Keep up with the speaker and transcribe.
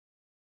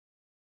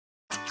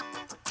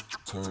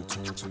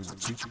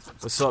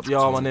What's up,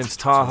 y'all? My name's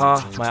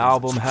Taha. My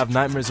album Have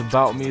Nightmares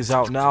About Me is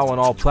out now on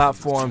all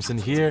platforms, and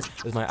here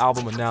is my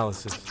album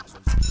analysis.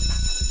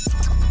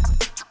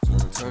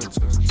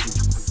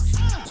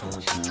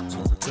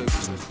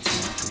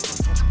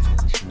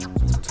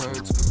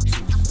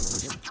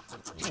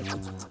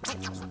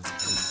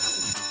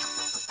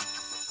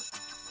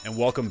 And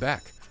welcome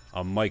back.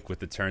 I'm Mike with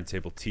the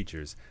Turntable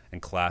Teachers,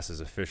 and class is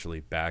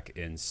officially back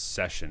in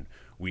session.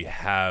 We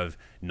have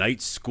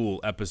Night School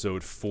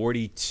episode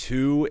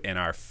 42 and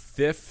our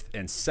fifth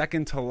and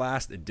second to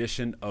last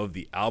edition of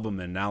the album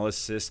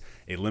analysis,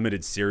 a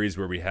limited series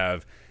where we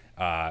have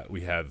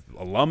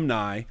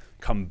alumni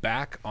come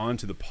back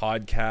onto the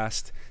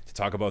podcast to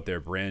talk about their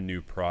brand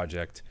new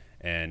project.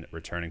 And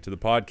returning to the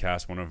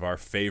podcast, one of our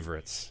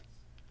favorites,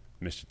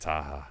 Mr.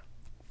 Taha,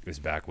 is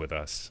back with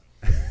us.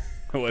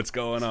 What's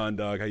going on,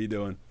 dog? How you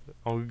doing?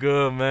 I'm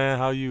good, man.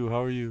 How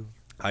are you?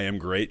 I am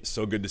great.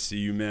 So good to see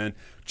you, man.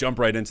 Jump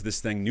right into this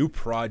thing. New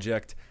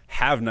project,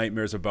 Have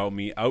Nightmares About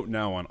Me, out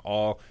now on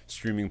all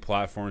streaming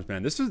platforms,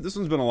 man. This one's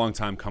been a long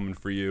time coming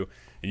for you,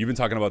 and you've been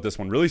talking about this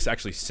one really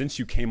actually since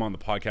you came on the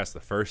podcast the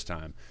first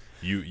time.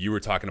 You were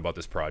talking about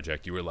this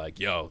project. You were like,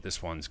 yo,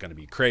 this one's going to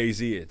be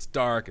crazy. It's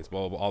dark. It's blah,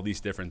 blah, blah, all these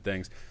different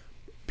things.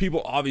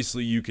 People,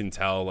 obviously, you can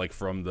tell like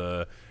from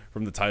the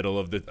title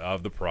of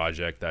the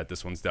project that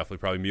this one's definitely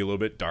probably be a little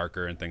bit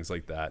darker and things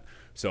like that.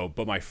 So,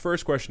 but my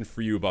first question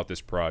for you about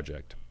this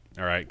project,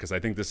 all right, because I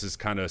think this is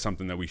kind of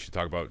something that we should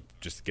talk about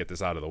just to get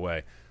this out of the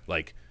way.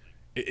 Like,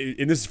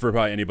 and this is for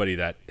probably anybody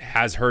that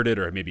has heard it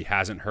or maybe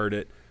hasn't heard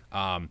it.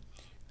 I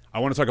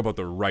want to talk about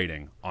the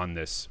writing on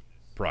this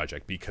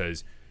project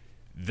because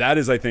that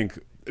is, I mean,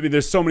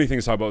 there's so many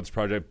things to talk about this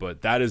project,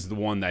 but that is the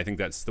one that I think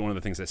that's one of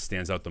the things that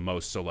stands out the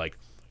most. So, like,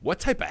 what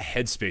type of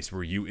headspace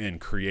were you in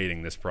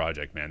creating this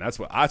project, man? That's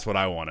what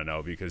I want to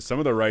know, because some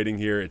of the writing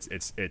here,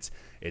 it's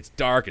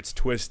dark, it's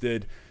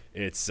twisted,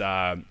 it's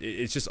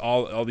just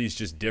all these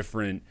just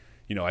different,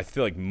 you know, I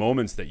feel like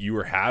moments that you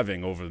were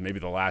having over maybe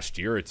the last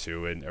year or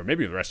two, or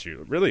maybe the rest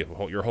of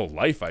your whole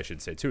life, I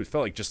should say too. It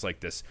felt like just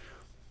like this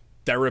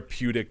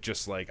therapeutic,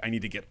 just like I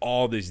need to get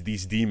all these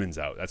demons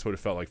out. That's what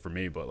it felt like for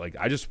me. But like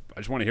I just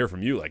want to hear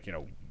from you, like, you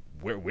know,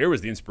 where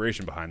was the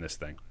inspiration behind this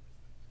thing?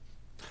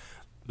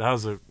 That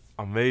was a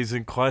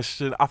amazing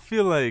question. I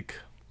feel like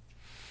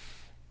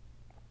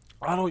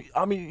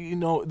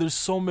there's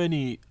so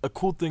many. A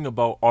cool thing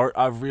about art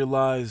I've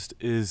realized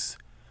is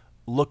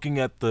looking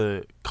at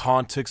the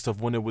context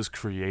of when it was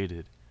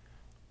created.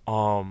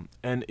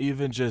 And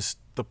even just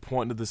the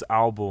point of this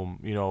album,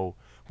 you know,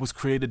 was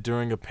created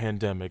during a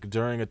pandemic,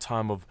 during a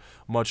time of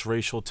much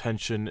racial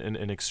tension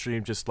and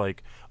extreme just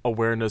like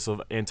awareness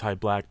of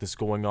anti-blackness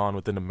going on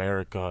within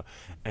America,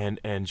 and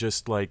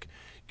just like,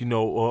 you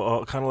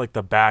know, kind of like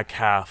the back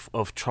half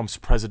of Trump's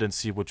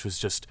presidency, which was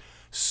just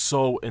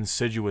so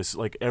insidious.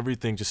 Like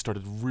everything just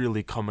started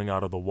really coming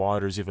out of the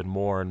waters even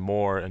more and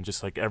more, and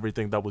just like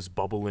everything that was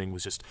bubbling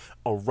was just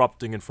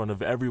erupting in front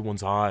of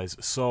everyone's eyes.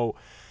 So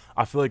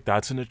I feel like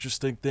that's an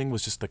interesting thing,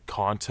 was just the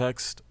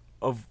context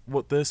of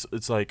what this.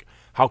 It's like,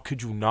 how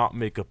could you not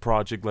make a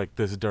project like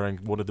this during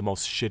one of the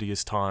most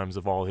shittiest times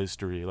of all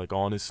history? Like,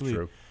 honestly,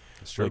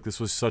 it's true. Like, this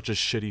was such a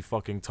shitty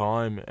fucking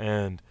time.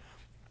 And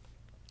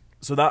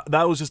so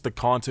that was just the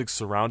context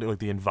surrounding, like,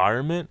 the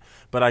environment.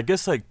 But I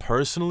guess, like,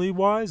 personally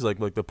wise, like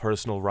the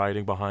personal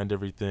writing behind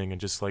everything, and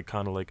just like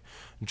kind of like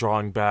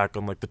drawing back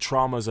on like the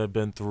traumas I've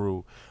been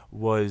through,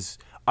 was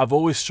I've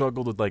always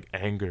struggled with like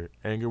anger.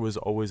 Anger was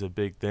always a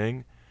big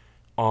thing,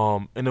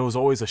 and it was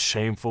always a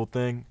shameful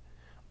thing.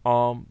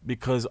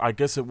 Because I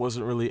guess it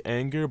wasn't really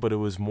anger, but it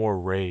was more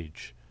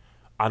rage.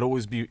 I'd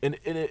always be, and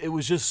it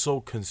was just so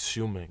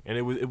consuming, and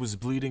it was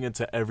bleeding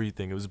into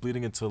everything. It was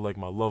bleeding into like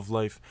my love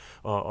life,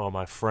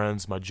 my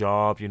friends, my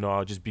job. You know, I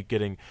would just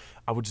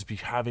be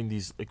having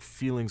these like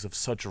feelings of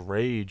such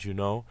rage, you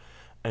know,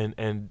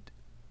 and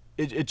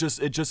it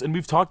just, and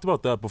we've talked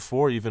about that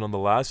before, even on the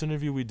last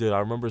interview we did. I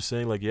remember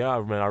saying like,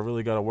 yeah, man, I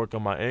really got to work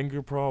on my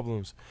anger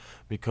problems,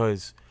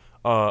 because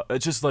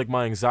it's just like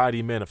my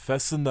anxiety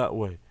manifests in that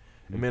way.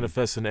 It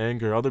manifests in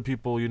anger. Other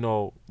people, you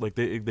know, like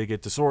they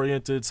get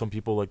disoriented. Some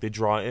people, like, they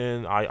draw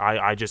in.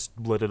 I just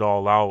let it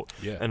all out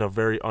in a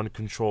very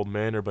uncontrolled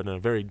manner, but in a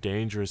very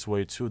dangerous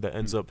way too, that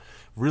ends up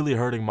really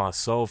hurting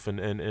myself,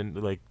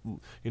 and like,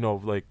 you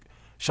know, like,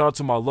 shout out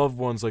to my loved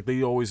ones. Like,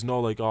 they always know,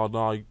 like, oh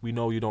no, we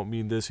know you don't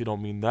mean this, you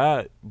don't mean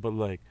that. But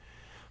like,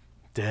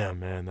 damn,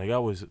 man, like, it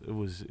was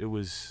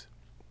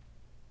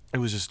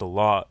just a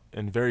lot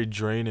and very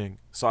draining.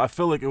 So I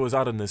feel like it was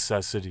out of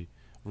necessity.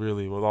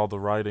 Really, with all the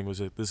writing, was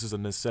like, this is a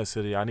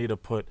necessity. I need to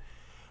put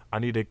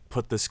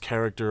this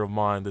character of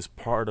mine, this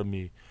part of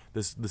me,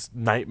 this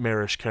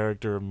nightmarish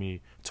character of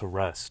me, to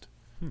rest.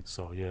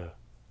 So yeah.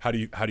 How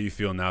do you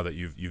feel now that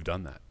you've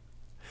done that?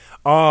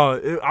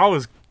 I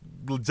was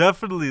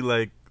definitely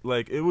like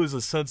it was a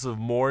sense of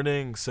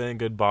mourning, saying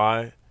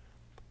goodbye,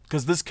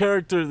 because this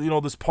character, you know,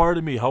 this part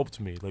of me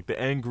helped me. Like,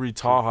 the angry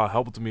Taha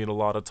helped me in a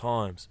lot of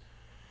times,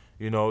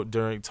 you know,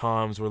 during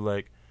times where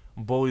like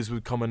bullies were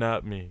coming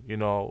at me, you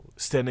know,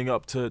 standing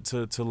up to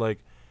like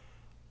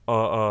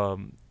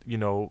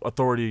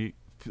authority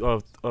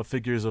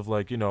figures of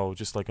like,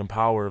 just like in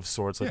power of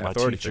sorts, like Yeah, my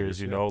authority teachers,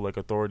 figures. Yeah. like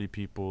authority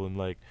people, and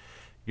like,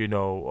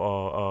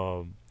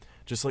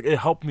 just like it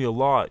helped me a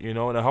lot, and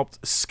it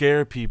helped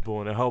scare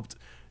people, and it helped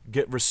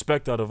get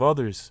respect out of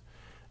others,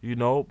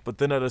 But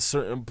then at a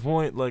certain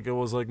point, like it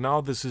was like,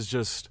 now this is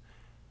just,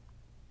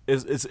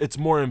 it's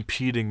more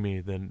impeding me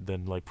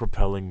than like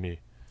propelling me,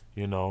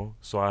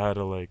 So I had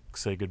to like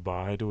say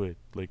goodbye to it,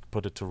 like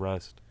put it to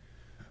rest.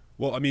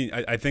 Well, I mean,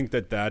 I think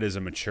that is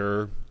a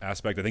mature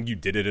aspect. I think you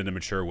did it in a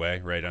mature way,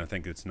 right? And I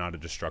think it's not a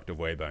destructive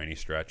way by any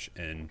stretch.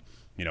 And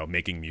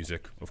making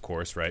music, of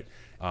course, right?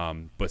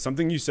 But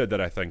something you said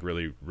that I think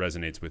really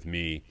resonates with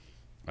me.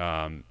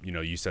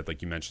 You said,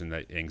 like, you mentioned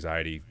that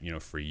anxiety,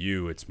 for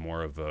you, it's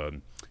more of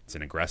it's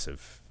an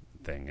aggressive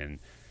thing,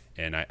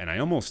 and I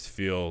almost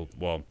feel,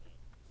 well,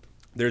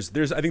 I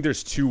think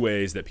there's two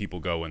ways that people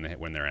go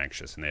when they're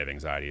anxious and they have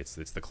anxiety. It's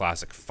the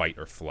classic fight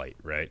or flight,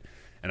 right?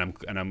 And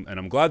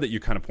I'm glad that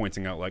you're kind of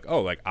pointing out, like,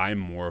 oh, like I'm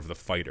more of the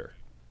fighter,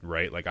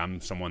 right? Like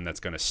I'm someone that's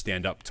going to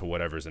stand up to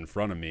whatever's in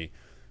front of me.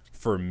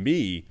 For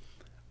me,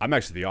 I'm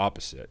actually the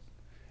opposite.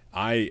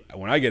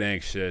 When I get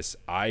anxious,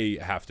 I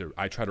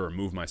try to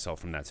remove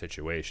myself from that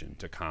situation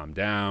to calm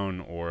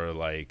down or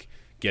like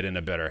get in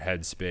a better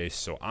headspace.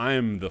 So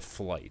I'm the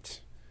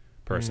flight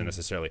person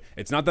necessarily.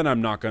 It's not that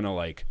I'm not going to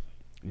like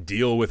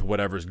deal with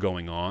whatever's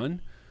going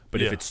on,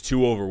 but if it's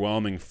too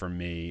overwhelming for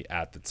me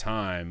at the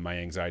time, my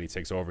anxiety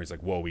takes over. It's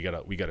like, whoa, we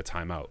gotta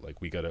time out.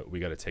 Like we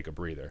gotta take a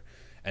breather,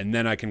 and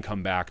then I can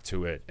come back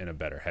to it in a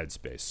better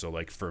headspace. So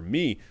like for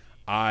me,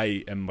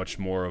 I am much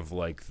more of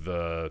like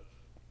the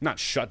not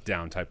shut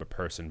down type of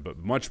person, but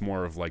much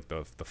more of like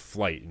the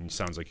flight. And it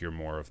sounds like you're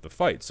more of the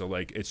fight. So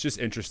like it's just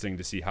interesting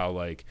to see how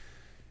like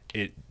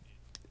it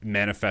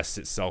manifests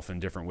itself in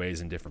different ways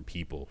in different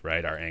people,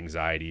 right? Our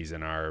anxieties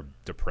and our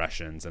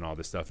depressions and all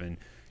this stuff. And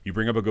you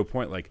bring up a good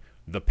point. Like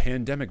the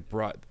pandemic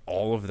brought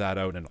all of that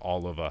out in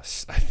all of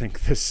us, I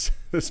think, this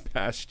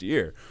past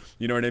year.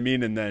 You know what I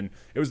mean? And then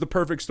it was the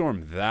perfect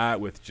storm.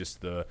 That with just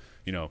the,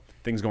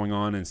 things going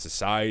on in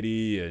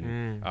society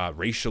and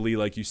racially,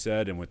 like you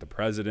said, and with the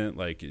president,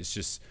 like it's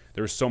just,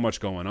 there was so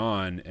much going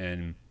on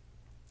and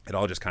it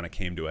all just kind of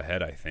came to a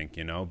head, I think,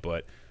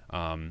 but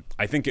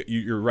I think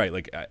you're right.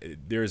 Like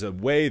there's a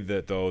way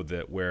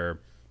that where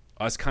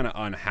us kind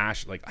of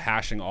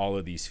hashing all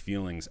of these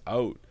feelings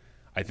out,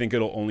 I think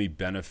it'll only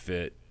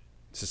benefit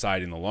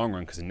society in the long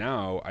run. Because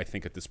now I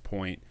think at this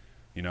point,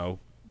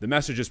 the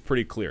message is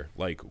pretty clear.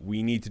 Like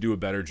we need to do a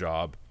better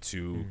job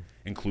to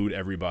include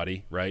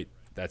everybody, right?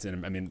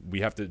 I mean,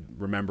 we have to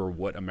remember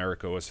what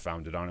America was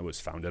founded on. It was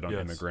founded on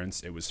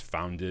immigrants. It was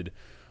founded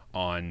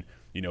on,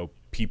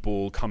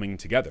 people coming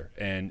together.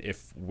 And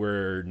if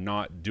we're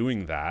not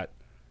doing that,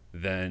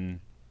 then,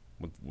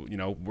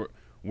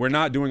 we're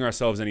not doing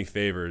ourselves any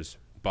favors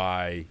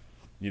by,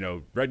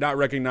 not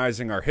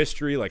recognizing our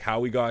history, like how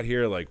we got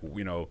here, like,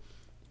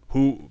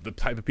 who the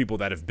type of people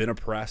that have been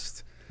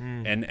oppressed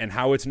and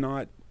how it's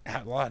not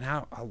a lot.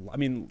 I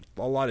mean,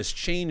 a lot has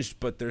changed,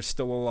 but there's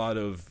still a lot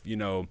of,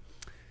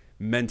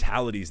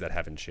 mentalities that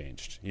haven't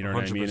changed. You know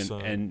what 100%.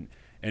 I mean?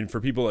 And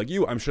for people like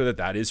you, I'm sure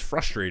that is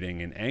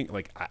frustrating and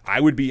like I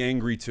would be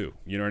angry too.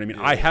 You know what I mean?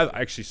 Yeah. I have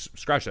actually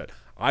scratched that.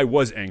 I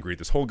was angry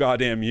this whole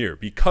goddamn year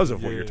because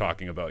of what you're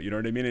talking about. You know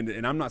what I mean?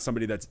 And I'm not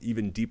somebody that's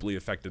even deeply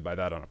affected by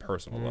that on a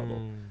personal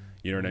level.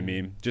 You know what I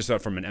mean? Just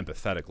from an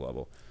empathetic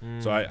level.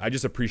 So I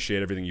just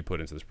appreciate everything you put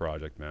into this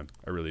project, man.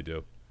 I really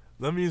do.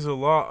 That means a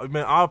lot.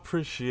 Man, I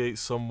appreciate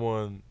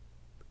someone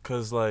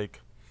because,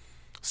 like,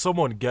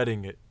 someone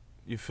getting it.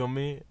 You feel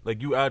me?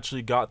 Like, you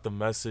actually got the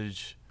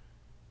message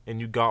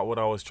and you got what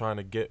I was trying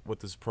to get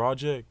with this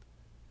project.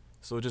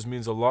 So it just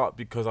means a lot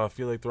because I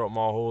feel like throughout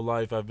my whole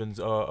life I've been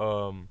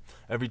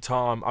every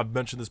time I've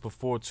mentioned this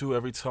before too,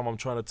 every time I'm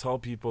trying to tell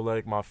people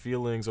like my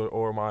feelings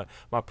or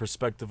my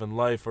perspective in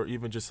life, or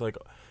even just like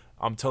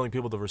I'm telling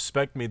people to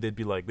respect me, they'd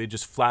be like, they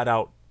just flat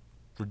out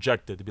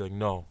reject it. They'd be like,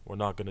 no, we're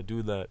not gonna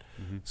do that.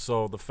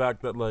 So the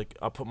fact that like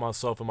I put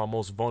myself in my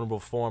most vulnerable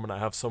form and I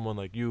have someone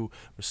like you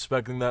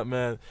respecting that,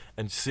 man,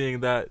 and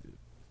seeing that,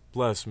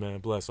 bless, man,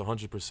 bless,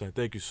 100%.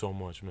 Thank you so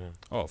much, man.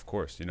 Oh, of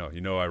course.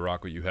 I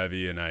rock with you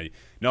heavy, and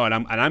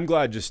I'm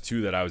glad just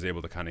too that I was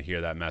able to kind of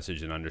hear that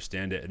message and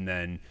understand it, and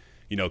then,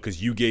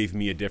 because you gave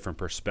me a different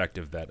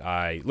perspective that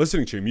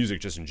listening to your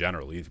music just in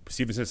general, even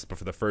since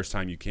for the first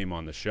time you came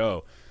on the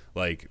show,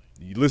 like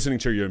listening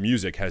to your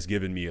music has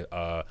given me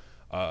a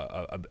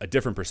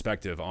different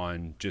perspective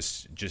on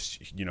just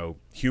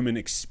human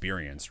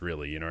experience,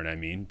 really. You know what I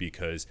mean?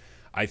 Because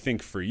I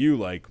think for you,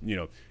 like,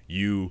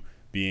 you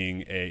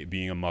being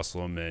a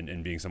Muslim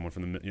and being someone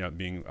from the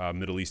being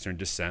Middle Eastern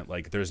descent,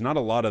 like there's not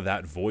a lot of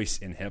that voice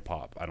in hip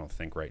hop, I don't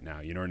think, right now.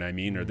 You know what I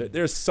mean? Or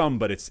there's some,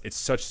 but it's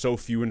so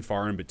few and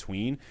far in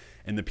between.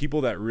 And the people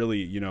that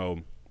really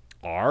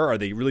are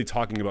they really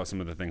talking about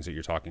some of the things that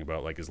you're talking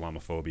about, like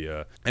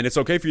Islamophobia? And it's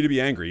okay for you to be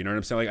angry. You know what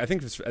I'm saying? Like I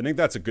think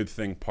that's a good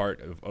thing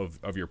part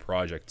of your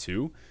project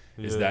too,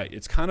 is that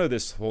it's kind of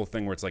this whole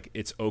thing where it's like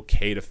it's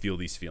okay to feel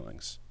these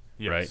feelings,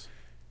 right?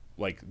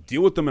 Like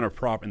deal with them in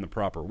the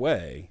proper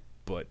way.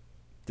 but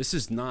this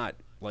is not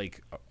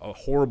like a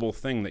horrible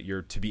thing that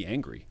you're to be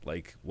angry.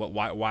 Like,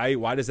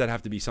 why does that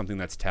have to be something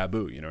that's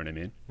taboo? You know what I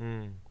mean?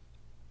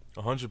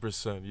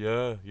 100%.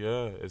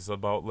 Yeah. It's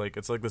about like,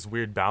 it's like this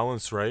weird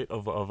balance, right?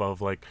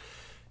 Of like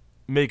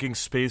making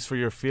space for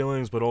your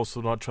feelings, but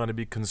also not trying to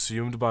be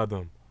consumed by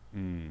them.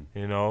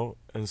 You know?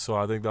 And so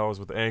I think that was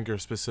with anger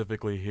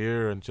specifically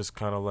here, and just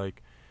kind of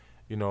like,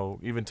 you know,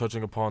 even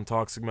touching upon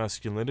toxic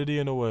masculinity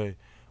in a way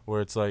where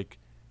it's like,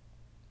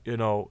 you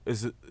know,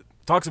 is it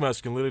toxic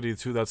masculinity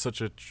too? That's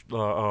such a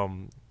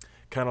kind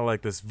of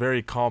like this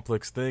very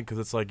complex thing, because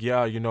it's like,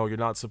 yeah, you know, you're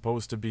not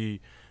supposed to be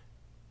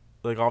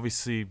like,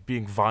 obviously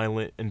being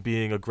violent and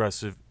being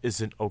aggressive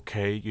isn't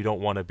okay. You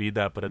don't want to be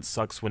that, but it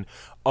sucks when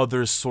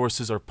other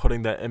sources are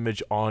putting that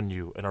image on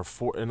you and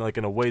and like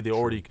in a way they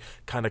already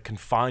kind of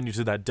confine you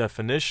to that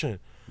definition.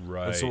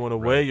 Right. And so in a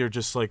way you're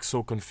just like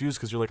so confused,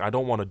 because you're like, I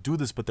don't want to do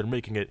this, but they're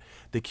making it.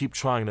 They keep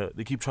trying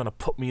to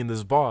put me in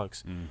this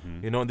box,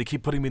 you know, and they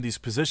keep putting me in these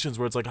positions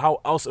where it's like,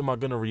 how else am I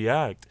gonna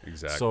react?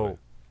 Exactly. So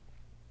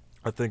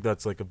I think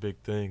that's like a big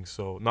thing.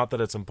 So not that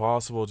it's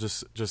impossible,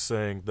 just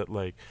saying that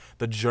like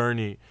the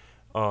journey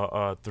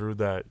through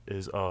that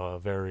is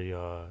very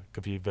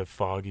could be a bit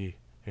foggy,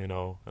 you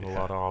know, and a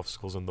lot of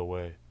obstacles in the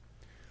way.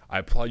 I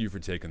applaud you for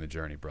taking the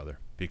journey, brother,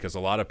 because a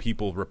lot of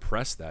people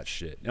repress that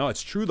shit. No,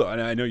 it's true though, and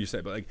I know you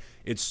say, but like,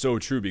 it's so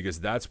true, because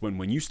that's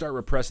when you start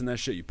repressing that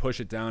shit, you push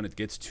it down, it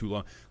gets too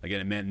long, like,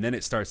 and then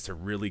it starts to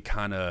really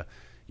kind of,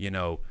 you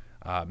know,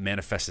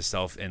 manifest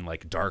itself in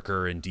like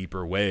darker and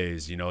deeper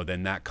ways, you know.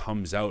 Then that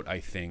comes out, I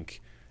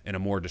think, in a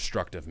more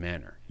destructive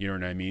manner. You know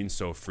what I mean?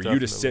 So for you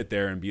to sit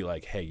there and be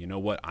like, hey, you know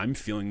what? I'm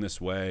feeling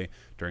this way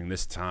during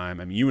this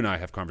time. I mean, you and I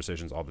have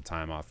conversations all the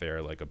time off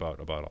air, like about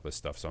all this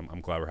stuff. So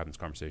I'm glad we're having this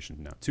conversation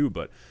now too.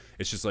 But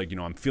it's just like, you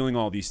know, I'm feeling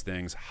all these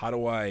things. How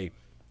do I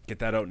get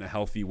that out in a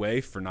healthy way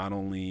for not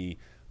only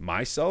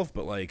myself,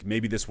 but like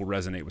maybe this will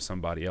resonate with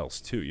somebody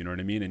else too. You know what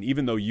I mean? And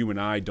even though you and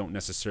I don't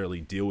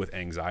necessarily deal with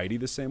anxiety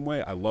the same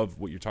way, I love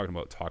what you're talking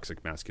about,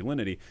 toxic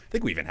masculinity. I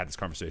think we even had this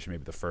conversation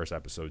maybe the first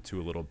episode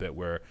too, a little bit,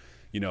 where,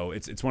 you know,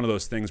 it's one of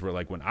those things where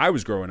like when I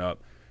was growing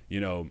up, you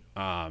know,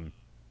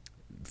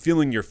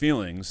 feeling your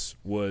feelings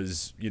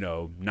was, you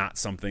know, not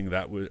something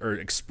that was, or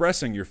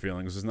expressing your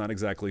feelings was not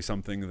exactly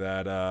something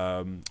that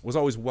was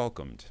always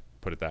welcomed.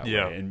 Put it that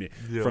way.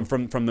 And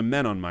from the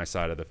men on my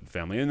side of the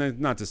family, and then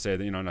not to say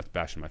that, you know, I'm not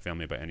bashing my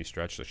family by any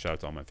stretch. So shout out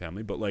to all my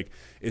family, but like,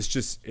 it's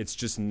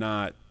just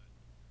not,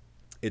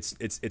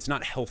 it's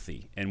not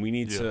healthy, and we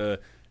need to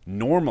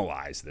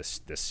normalize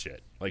this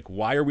shit. Like,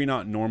 why are we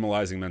not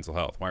normalizing mental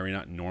health? Why are we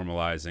not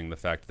normalizing the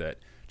fact that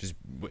just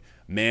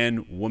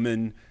man,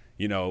 woman,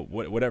 you know,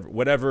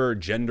 whatever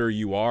gender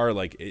you are,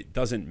 like, it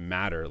doesn't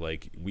matter.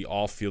 Like, we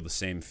all feel the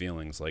same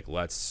feelings. Like,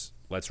 let's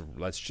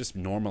just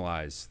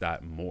normalize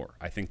that more.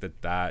 I think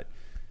that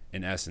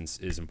in essence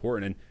is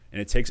important,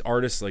 and it takes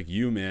artists like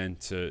you, man,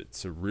 to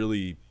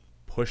really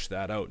push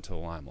that out into the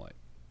limelight.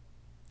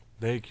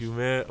 Thank you,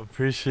 man.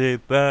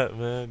 Appreciate that,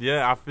 man.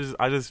 Yeah,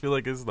 I just feel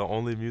like it's the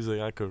only music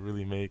I could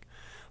really make.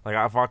 Like,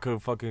 if I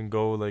could fucking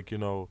go, like, you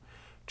know,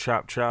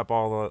 trap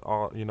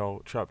all you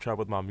know, trap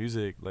with my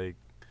music, like,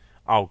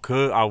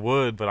 I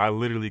would, but I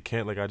literally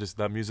can't. Like,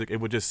 that music, it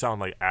would just sound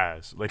like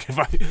ass. Like, if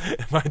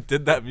I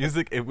did that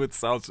music, it would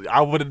sound,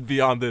 I wouldn't be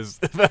on this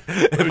if I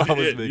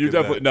was making you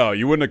definitely that. No,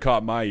 you wouldn't have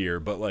caught my ear.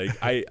 But like,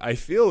 I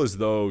feel as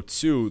though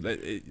too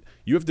that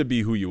you have to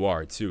be who you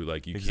are too.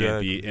 Like, you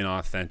can't be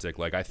inauthentic.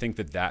 Like, I think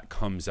that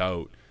comes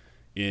out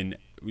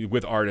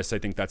with artists. I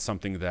think that's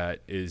something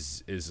that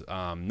is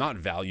not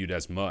valued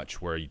as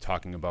much. Where you're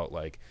talking about,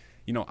 like,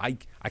 you know, I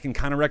can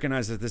kind of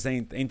recognize that this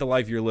ain't the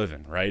life you're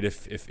living, right?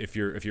 If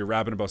you're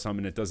rapping about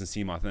something that doesn't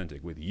seem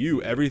authentic. With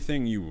you,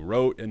 everything you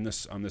wrote on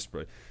this,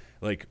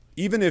 like,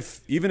 even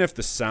if the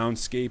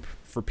soundscape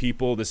for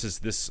people, this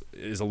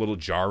is a little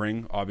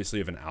jarring, obviously,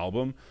 of an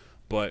album,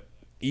 but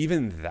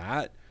even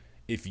that,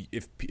 if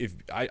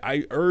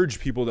I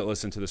urge people that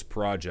listen to this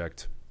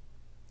project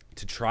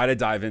to try to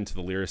dive into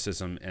the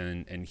lyricism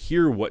and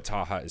hear what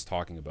Taha is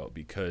talking about,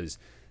 because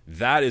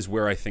that is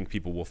where I think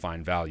people will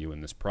find value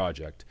in this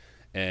project.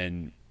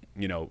 And,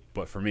 you know,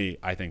 but for me,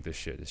 I think this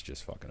shit is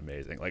just fucking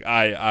amazing. Like,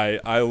 I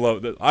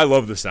love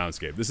the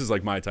soundscape. This is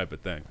like my type of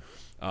thing.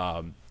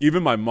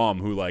 Even my mom,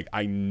 who, like,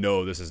 I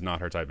know this is not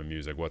her type of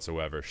music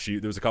whatsoever.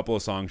 There was a couple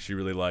of songs she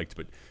really liked,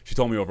 but she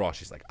told me overall,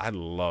 she's like, I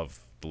love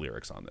the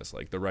lyrics on this.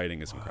 Like, the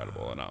writing is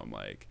incredible. And I'm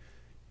like,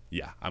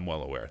 yeah, I'm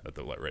well aware that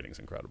the writing is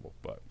incredible,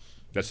 but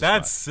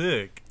that's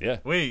sick. Yeah.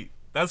 Wait.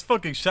 That's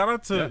fucking shout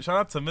out to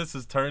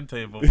Mrs.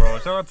 Turntable, bro.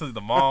 Shout out to the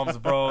moms,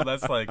 bro.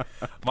 That's like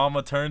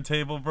Mama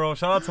Turntable, bro.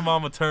 Shout out to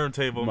Mama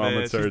Turntable,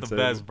 man. She's the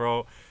best,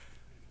 bro.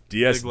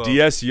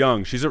 DS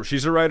Young. She's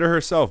a writer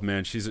herself,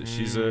 man. She's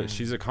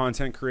a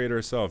content creator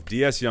herself.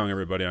 DS Young,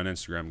 everybody on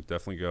Instagram,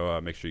 definitely go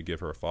make sure you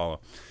give her a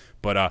follow.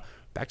 But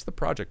back to the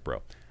project,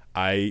 bro.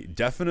 I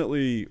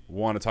definitely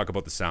want to talk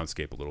about the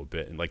soundscape a little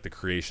bit and like the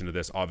creation of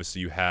this. Obviously,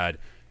 you had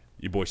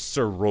your boy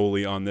Sir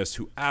Rolly on this,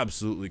 who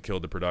absolutely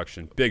killed the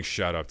production. Big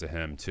shout out to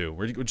him too.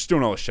 We're just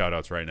doing all the shout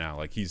outs right now.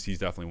 Like, he's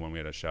definitely one we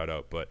had a shout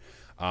out. But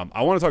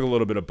I want to talk a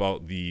little bit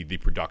about the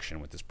production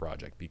with this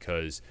project,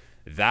 because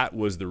that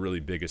was the really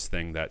biggest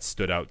thing that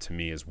stood out to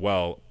me as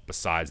well,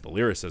 besides the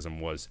lyricism,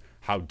 was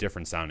how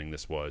different sounding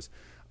this was.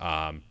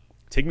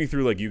 Take me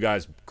through, like, you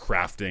guys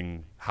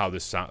crafting how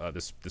this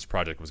this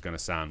project was going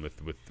to sound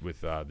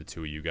with the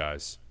two of you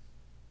guys.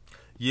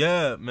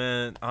 Yeah,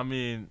 man. I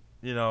mean,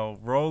 you know,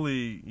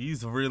 Rolly,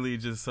 he's really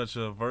just such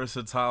a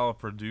versatile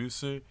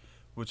producer,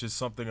 which is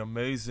something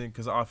amazing,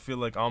 because I feel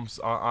like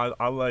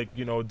I like,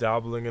 you know,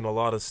 dabbling in a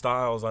lot of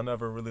styles. I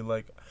never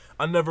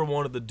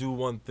wanted to do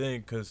one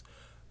thing, because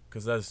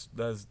that's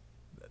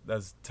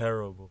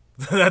terrible.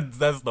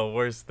 that's the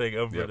worst thing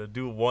ever. Yep. To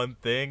do one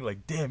thing.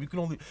 Like, damn, you can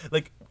only,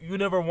 like, you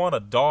never want a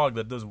dog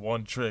that does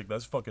one trick.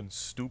 That's fucking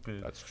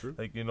stupid. That's true.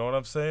 Like, you know what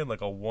I'm saying?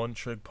 Like a one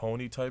trick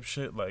pony type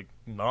shit. Like,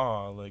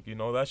 nah. Like, you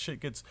know, that shit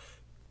gets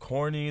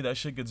corny. That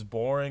shit gets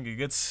boring. It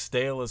gets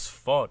stale as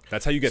fuck.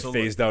 That's how you get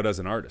phased out as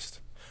an artist.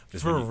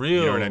 For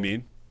real. You know what I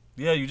mean?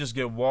 Yeah, you just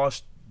get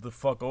washed the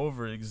fuck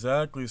over.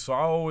 Exactly. So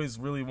I always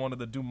really wanted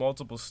to do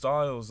multiple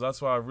styles.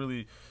 That's why I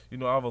really, you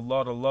know, I have a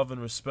lot of love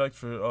and respect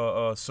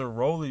for Sir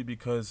Rolly,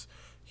 because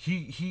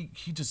he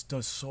just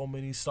does so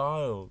many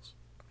styles.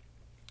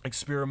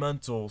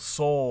 Experimental,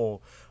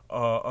 soul,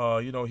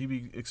 you know, he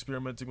be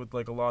experimenting with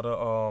like a lot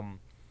of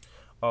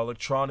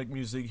electronic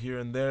music here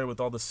and there with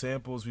all the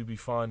samples we be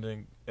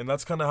finding, and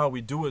that's kind of how we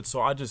do it.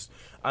 So I just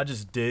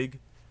dig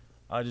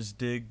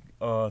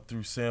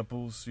through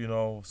samples, you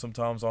know,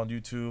 sometimes on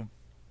YouTube,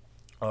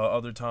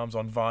 other times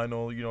on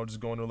vinyl, you know, just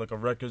going to like a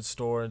record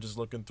store and just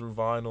looking through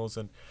vinyls,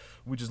 and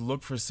we just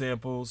look for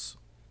samples,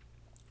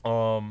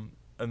 and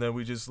then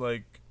we just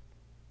like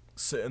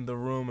sit in the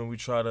room and we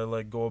try to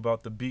like go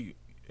about the beat.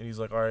 And he's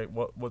like, all right,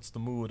 what's the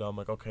mood? I'm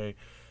like, okay,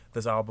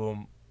 this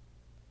album,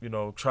 you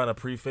know, trying to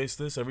preface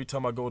this. Every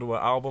time I go to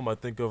an album, I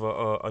think of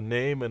a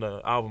name and an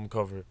album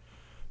cover,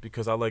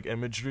 because I like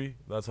imagery.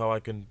 That's how I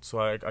can, so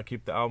I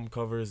keep the album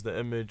cover as the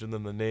image, and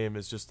then the name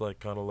is just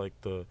like kind of like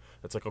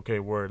it's like, okay,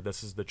 word,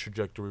 this is the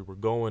trajectory we're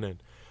going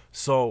in.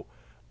 So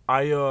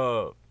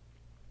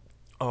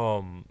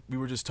we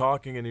were just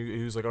talking, and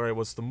he was like, all right,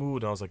 what's the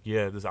mood? And I was like,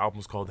 yeah, this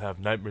album's called Have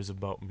Nightmares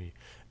About Me.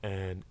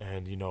 And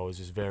you know, it's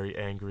just very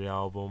angry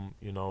album.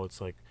 You know,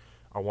 it's like,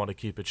 I want to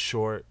keep it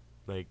short,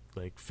 like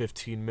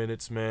 15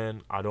 minutes,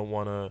 man. I don't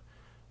want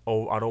it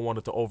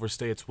to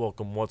overstay its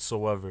welcome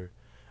whatsoever.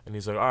 And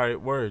he's like, all right,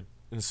 word.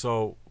 And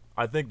so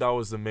I think that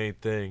was the main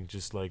thing,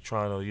 just like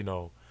trying to, you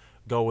know,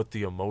 go with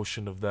the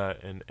emotion of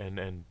that,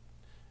 and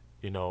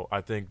you know,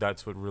 I think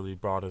that's what really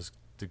brought us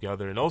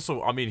together. And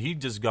also, I mean, he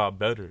just got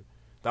better.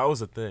 That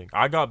was the thing.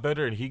 I got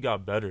better and he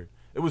got better.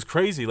 It was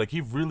crazy. Like, he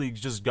really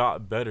just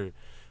got better.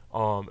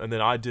 And then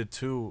I did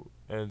too.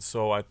 And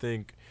so I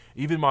think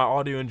even my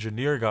audio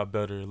engineer got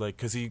better, like,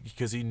 cause he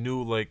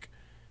knew like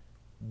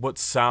what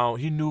sound,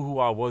 he knew who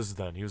I was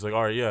then. He was like,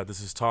 all right, yeah, this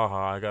is Taha.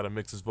 I gotta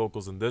mix his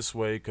vocals in this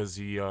way, cause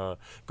he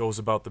goes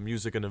about the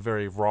music in a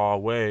very raw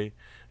way,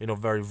 you know,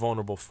 very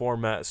vulnerable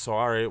format. So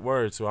all right,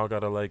 word. So I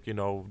gotta, like, you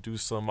know, do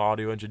some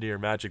audio engineer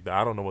magic that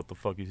I don't know what the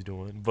fuck he's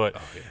doing, but.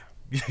 Oh, yeah.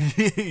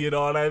 You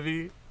know what I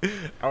mean? I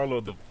don't know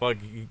what the fuck.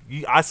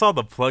 I saw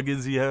the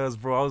plugins he has,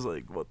 bro. I was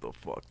like, what the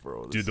fuck,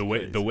 bro? Dude,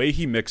 the way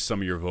he mixed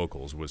some of your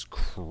vocals was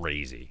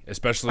crazy,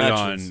 especially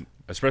on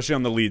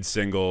the lead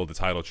single, the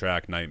title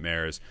track,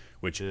 Nightmares,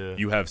 which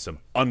you have some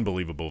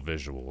unbelievable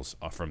visuals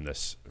from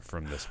this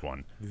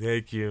one.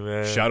 Thank you,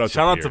 man. Shout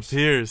out to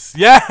Pierce.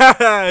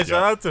 Yeah, shout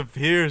out to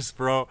Pierce,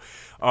 bro.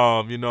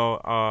 You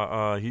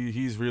know,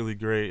 he's really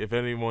great. If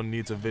anyone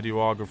needs a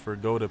videographer,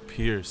 go to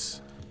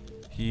Pierce.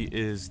 He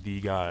is the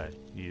guy.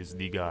 He is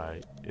the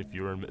guy.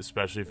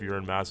 Especially if you're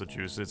in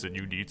Massachusetts and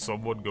you need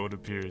someone, go to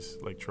Pierce.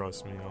 Like,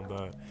 trust me on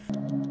that.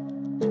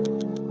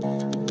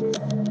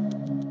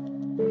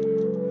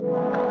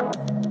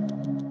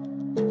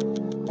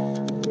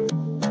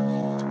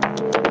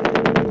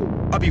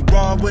 I be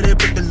raw with it,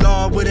 break the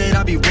law with it.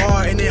 I be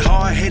raw in it,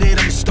 hard headed.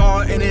 I'm a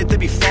star in it. They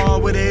be far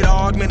with it,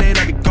 augmented.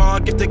 I be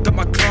God gifted, got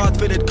my cloth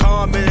fitted,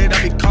 calm in it.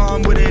 I be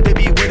calm with it, they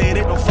be with it.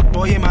 It don't fuck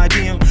boy in my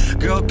DM.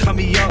 Girl cut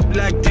me up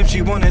like damn,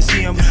 she wanna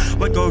see him.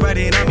 What go right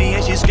in on me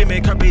and she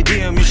screaming carpe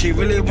diem. And she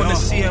really wanna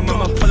see him.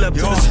 I'ma pull up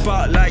to the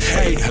spot like,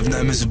 hey, have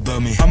nightmares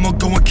about me. I'ma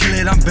go and kill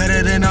it. I'm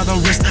better than all the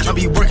rest. I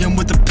be working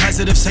with the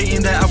positive,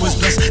 saying that I was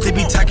blessed. They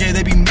be talking,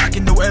 they be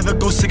knocking, don't ever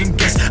go second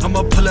guess.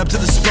 I'ma pull up to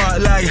the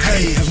spot like,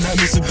 hey, have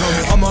nightmares about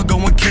me. I'ma go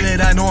and kill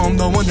it, I know I'm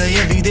the one they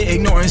envy. They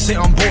ignore and say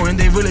I'm boring,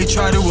 they really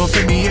try to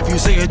offend me. If you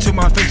say it to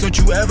my face, don't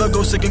you ever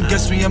go second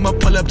guess me. I'ma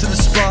pull up to the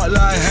spot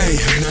like, hey,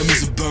 have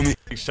nightmares about me.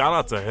 Shout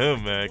out to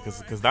him, man,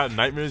 cause that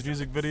Nightmares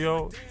music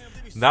video,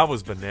 that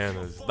was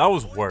bananas. That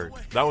was work.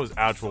 That was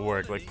actual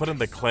work. Like, putting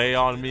the clay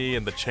on me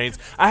and the chains.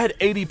 I had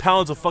 80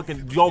 pounds of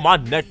fucking, my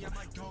neck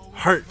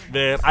hurt,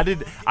 man. I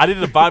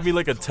didn't buy me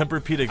like a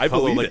Tempur-Pedic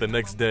pillow like the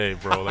next day,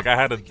 bro. Like, I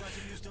had to,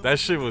 That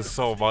shit was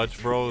so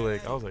much, bro.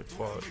 Like, I was like,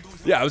 fuck.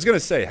 Yeah, I was gonna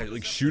say,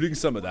 like, shooting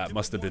some of that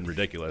must have been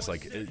ridiculous.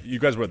 Like, you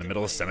guys were in the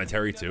middle of a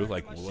cemetery too.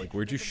 Like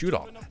where'd you shoot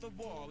all that?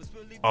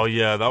 Oh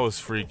yeah, that was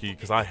freaky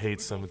because I hate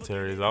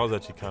cemeteries. That was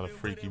actually kind of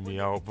freaking me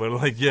out. But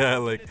like, yeah,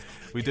 like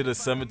we did a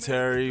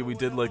cemetery. We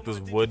did like this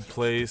wood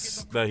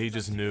place that he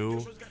just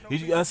knew.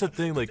 That's the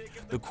thing. Like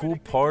the cool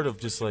part of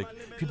just like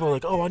people are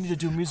like, oh, I need to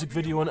do a music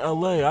video in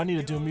LA. I need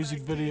to do a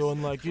music video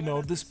in like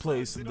this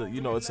place. And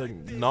it's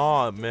like,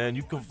 nah, man.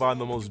 You can find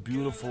the most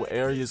beautiful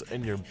areas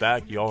in your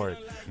backyard.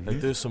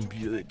 Like there's some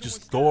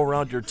just go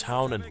around your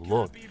town and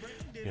look.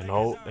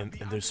 And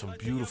there's some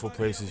beautiful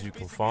places you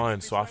can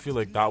find. So I feel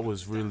like that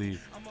was really,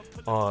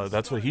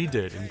 that's what he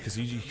did, and because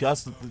he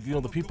has,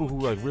 the people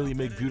who like really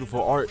make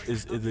beautiful art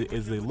is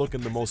they look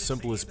in the most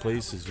simplest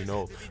places.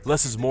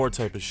 Less is more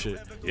type of shit.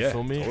 You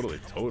feel me?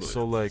 Totally.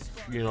 So like,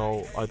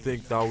 I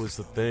think that was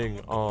the thing.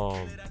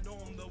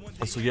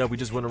 And so yeah, we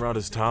just went around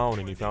his town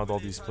and he found all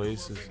these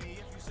places.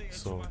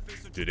 So,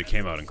 dude, it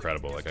came out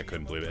incredible. Like I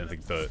couldn't believe it. I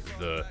think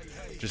the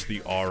just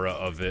the aura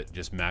of it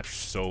just matched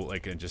so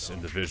and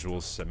the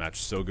visuals that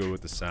matched so good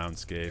with the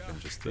soundscape, and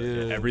just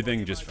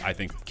everything just I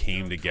think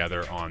came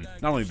together on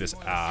not only this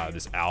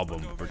this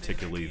album, but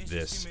particularly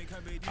this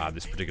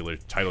particular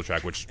title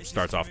track, which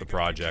starts off the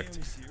project.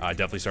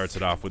 Definitely starts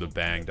it off with a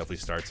bang. Definitely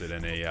starts it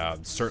in a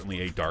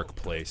certainly a dark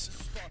place.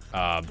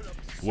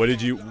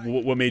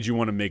 What made you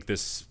want to make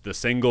this the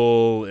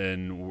single?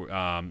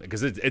 And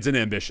because it's an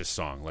ambitious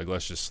song. Like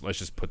let's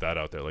just put that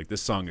out there. Like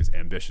this song is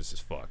ambitious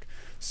as fuck.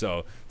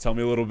 So tell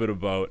me a little bit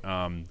about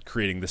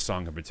creating this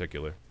song in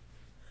particular.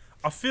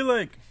 I feel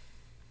like,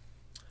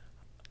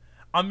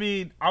 I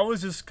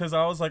was just, because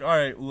I was like, all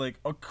right, like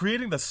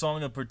creating the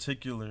song in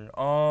particular.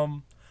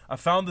 I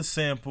found the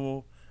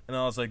sample and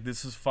I was like,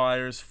 this is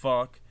fire as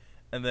fuck.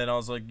 And then I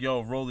was like,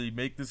 yo, Rolly,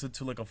 make this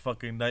into like a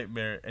fucking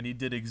nightmare. And he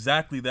did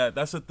exactly that.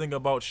 That's the thing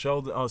about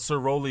Sheldon, Sir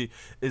Rolly,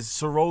 is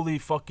Sir Rolly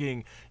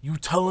fucking, you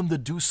tell him to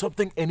do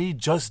something and he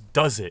just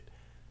does it.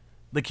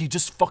 Like he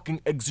just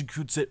fucking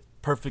executes it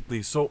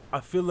perfectly. So I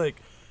feel like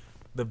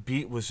the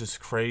beat was just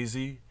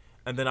crazy.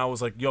 And then I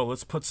was like, yo,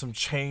 let's put some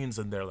chains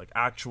in there, like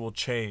actual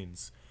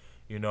chains,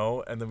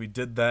 And then we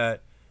did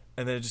that.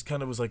 And then it just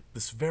kind of was like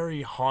this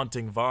very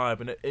haunting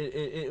vibe. And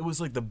it was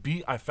like the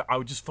beat, I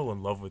just fell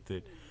in love with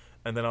it.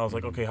 And then I was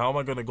like, okay, how am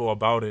I going to go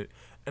about it?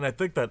 And I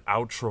think that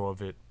outro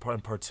of it,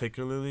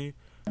 particularly,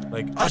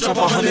 like, I drop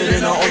 100 in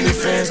her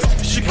OnlyFans.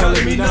 She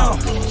calling me now.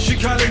 She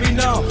calling me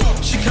now.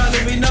 She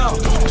calling me now.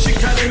 She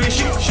calling me.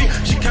 She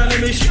calling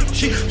me. She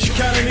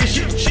calling me. She calling me.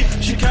 She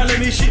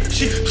calling me. She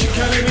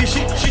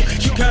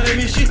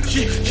calling me. She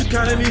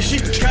calling me. She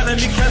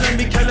calling me. Calling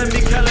me. Calling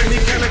me. Calling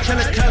me.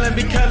 Calling me. Calling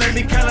me. Calling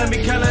me. Calling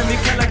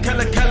me.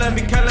 Calling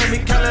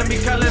me. Calling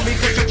me. Calling me. Calling me.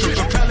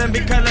 Calling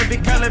me. Calling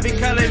me. Calling me.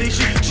 Calling me.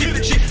 She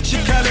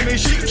calling me.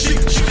 She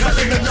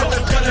calling me.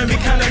 Calling me.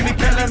 Calling me.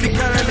 Calling me.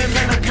 Calling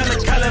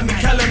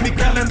me.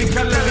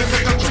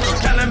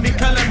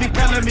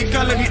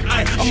 Calling me.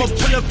 I'ma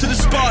pull up to the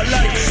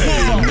spotlight.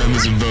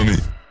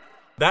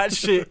 That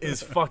shit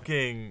is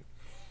fucking.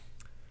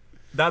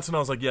 That's when I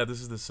was like, yeah, this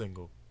is the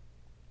single.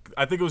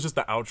 I think it was just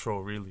the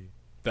outro, really.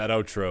 That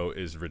outro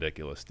is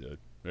ridiculous, dude.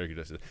 Very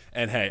ridiculous.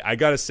 And hey, I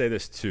gotta say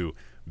this too.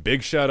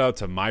 Big shout out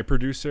to my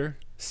producer,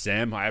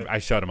 Sam. I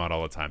shout him out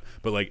all the time.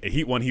 But like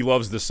when he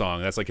loves the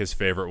song, that's like his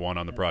favorite one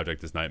on the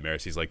project is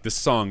Nightmares. He's like, this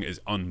song is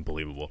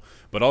unbelievable.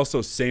 But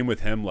also same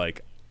with him,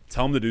 like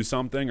tell him to do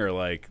something or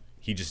like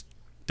he just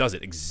does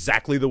it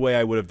exactly the way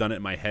I would have done it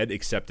in my head,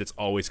 except it's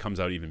always comes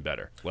out even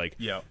better. Like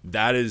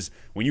that is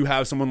when you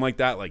have someone like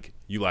that, like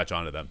you latch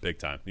onto them big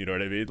time. You know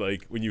what I mean?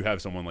 Like when you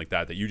have someone like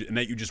that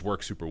you just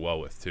work super well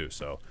with too.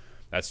 So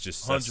that's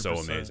so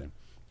amazing.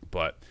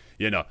 But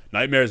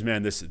Nightmares,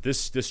 man,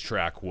 this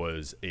track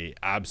was a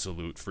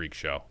absolute freak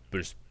show.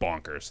 There's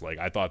bonkers. Like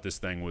I thought this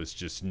thing was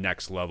just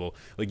next level.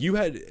 Like you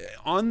had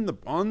on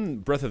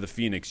Breath of the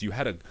Phoenix, you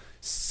had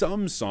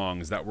some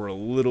songs that were a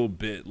little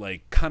bit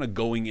like kind of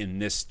going in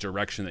this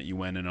direction that you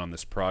went in on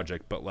this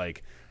project, but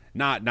like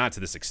not to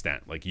this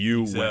extent. Like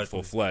you went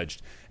full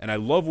fledged. And I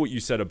love what you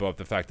said about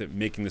the fact that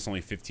making this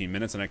only 15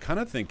 minutes, and I kind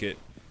of think it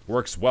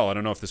works well. I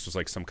don't know if this was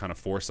like some kind of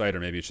foresight or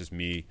maybe it's just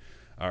me.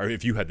 Or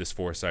if you had this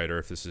foresight, or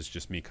if this is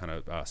just me kind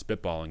of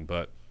spitballing,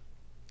 but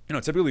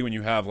typically when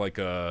you have like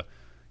a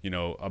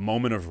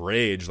moment of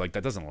rage, like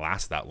that doesn't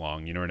last that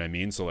long. You know what I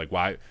mean? So like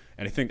why?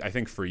 And I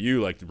think for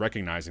you, like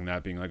recognizing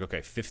that, being like,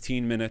 okay,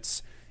 15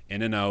 minutes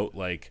in and out,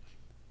 like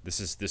this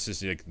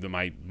is like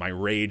my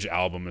rage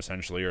album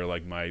essentially, or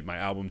like my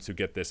album to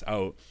get this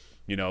out.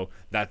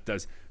 That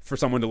does for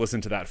someone to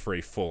listen to that for a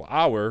full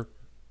hour,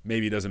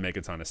 maybe doesn't make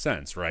a ton of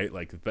sense, right?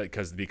 Like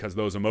because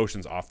those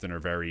emotions often are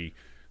very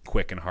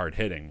quick and hard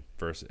hitting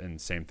and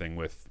same thing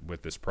with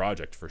this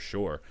project for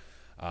sure.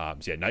 So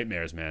yeah,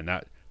 Nightmares, man,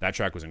 that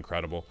track was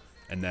incredible.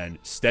 And then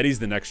Steady's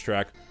the next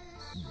track.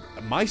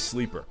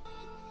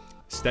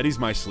 Steady's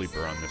my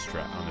sleeper on this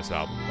track, on this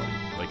album, buddy.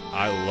 Like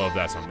I love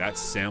that song. That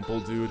sample,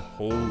 dude,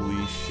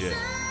 holy shit.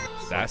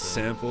 That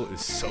sample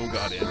is so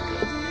goddamn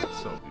good.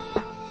 It's so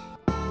beautiful.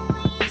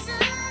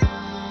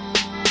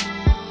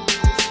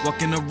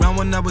 Walking around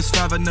when I was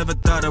 5, I never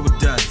thought I would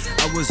die.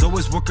 I was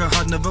always working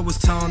hard, never was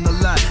telling a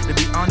lie. To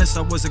be honest,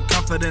 I wasn't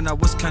confident, I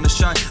was kinda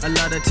shy. A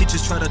lot of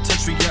teachers try to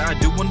touch me, yeah, I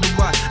do wonder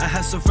why. I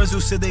had some friends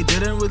who said they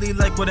didn't really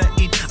like what I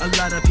eat. A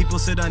lot of people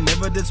said I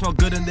never did smell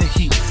good in the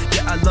heat.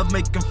 Yeah, I love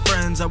making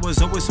friends, I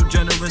was always so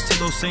generous. Till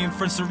those same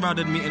friends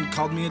surrounded me and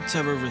called me a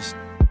terrorist.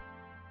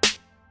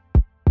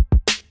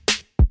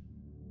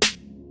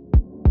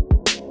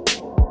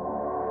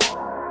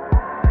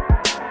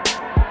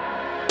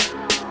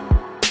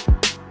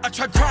 I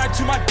tried crying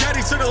to my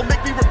daddy, said it'll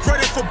make me regret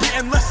it for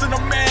being less than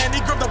a man. He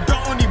grabbed the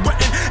belt and he went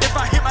in. If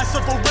I hate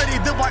myself already,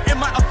 then why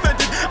am I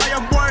offended? I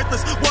am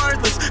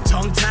worthless,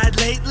 tongue-tied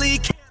lately.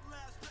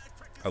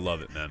 I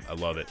love it, man. I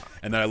love it.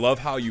 And then I love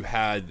how you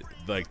had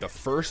like the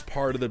first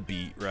part of the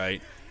beat,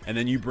 right? And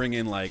then you bring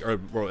in like,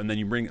 and then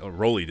you bring,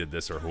 Rolly did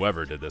this or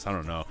whoever did this, I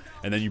don't know.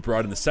 And then you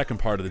brought in the second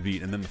part of the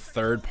beat, and then the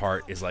third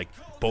part is like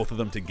both of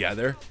them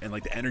together, and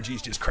like the energy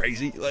is just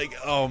crazy. Like,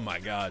 oh my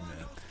God,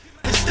 man.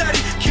 Steady,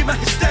 keep my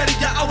head steady,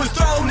 yeah, I was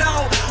thrown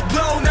out,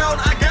 blown out,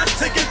 I got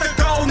to get the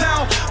goal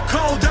now.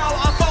 Cold out,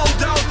 I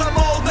fold out, I'm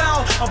old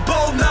now, I'm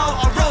bold now,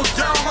 I wrote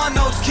down my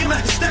notes, keep my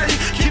head steady,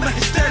 keep my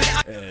head steady.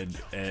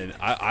 And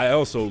I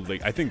also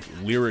like, I think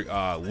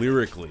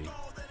lyrically,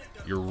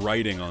 your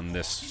writing on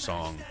this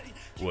song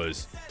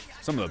was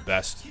some of the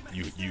best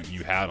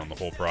you had on the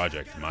whole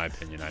project, in my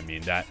opinion. I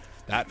mean, that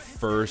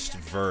first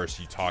verse,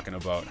 you talking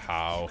about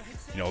how,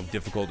 you know,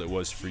 difficult it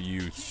was for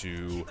you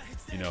to,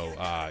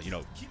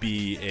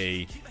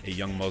 be a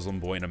young Muslim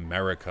boy in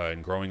America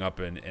and growing up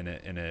in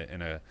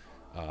a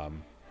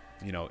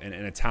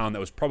town that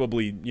was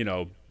probably, you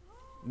know,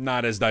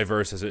 not as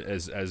diverse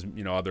as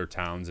you know, other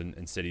towns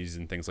and cities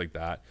and things like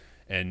that,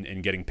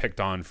 and getting picked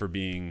on for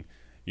being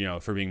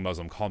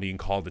Muslim, being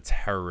called a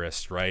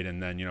terrorist, right?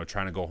 And then, you know,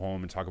 trying to go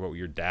home and talk about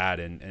your dad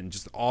and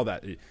just all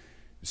that.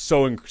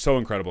 So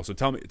incredible. So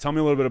tell me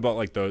a little bit about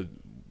like the,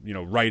 you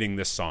know, writing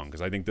this song,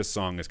 because I think this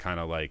song is kind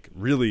of like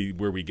really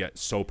where we get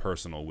so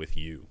personal with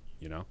you,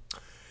 you know?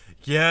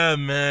 Yeah,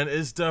 man,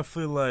 it's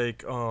definitely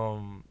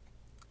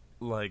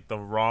like the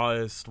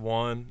rawest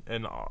one.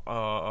 And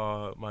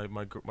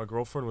my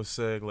girlfriend was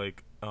saying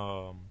like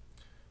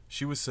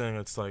she was saying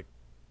it's like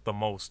the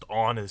most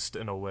honest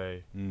in a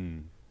way.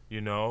 You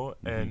know,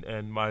 Mm-hmm.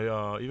 and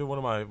my even one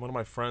of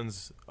my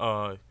friends,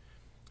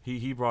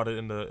 he brought it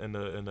in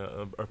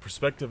a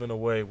perspective in a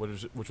way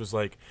which was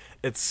like,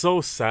 it's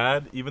so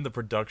sad, even the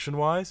production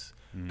wise,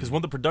 because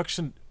when the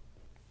production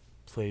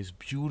plays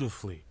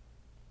beautifully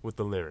with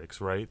the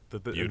lyrics, right,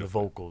 and the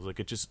vocals, like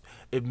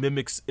it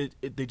mimics it,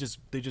 they just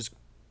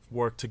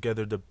work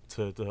together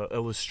to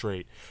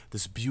illustrate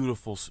this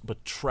beautiful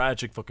but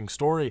tragic fucking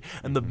story.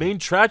 And the main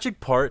tragic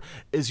part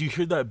is you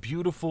hear that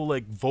beautiful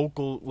like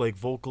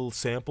vocal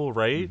sample,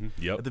 right?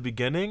 Yep. At the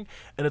beginning,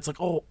 and it's like,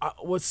 oh,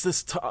 what's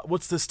this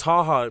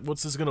Taha,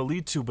 what's this gonna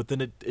lead to? But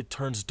then it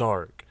turns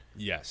dark.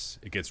 Yes,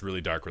 it gets really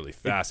dark really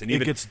fast.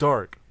 It gets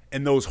dark.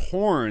 And those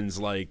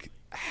horns like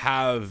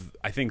have,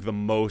 I think, the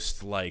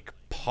most like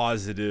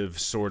positive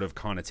sort of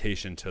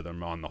connotation to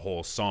them on the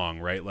whole song,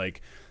 right?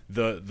 Like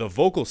the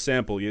vocal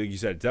sample, you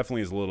said,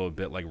 definitely is a little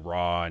bit like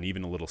raw and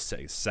even a little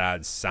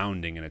sad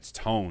sounding in its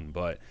tone,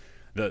 but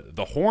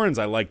the horns,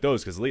 I like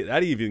those because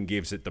that even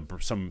gives it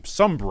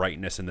some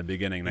brightness in the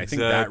beginning, and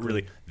Exactly. I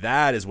think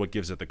that is what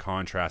gives it the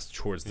contrast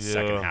towards the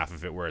second half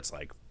of it, where it's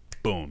like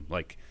boom,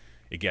 like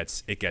it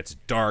gets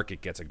dark,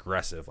 it gets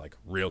aggressive like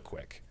real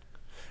quick.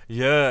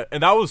 Yeah,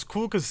 and that was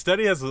cool because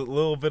Steady has a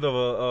little bit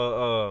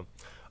of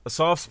a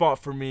soft spot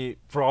for me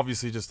for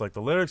obviously just like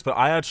the lyrics, but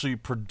I actually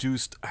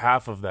produced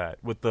half of that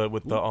with the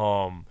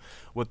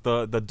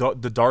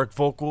dark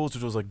vocals,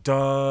 which was like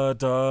da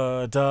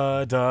da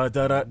da da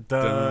da da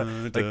da,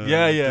 like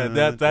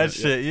that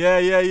shit,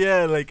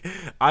 yeah. Like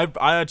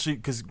I actually,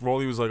 because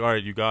Rolly was like, all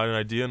right, you got an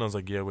idea, and I was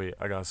like, yeah, wait,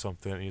 I got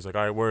something, and he's like,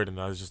 all right, word, and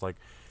I was just like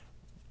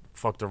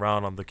fucked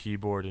around on the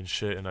keyboard and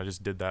shit, and I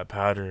just did that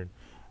pattern,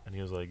 and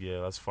he was like,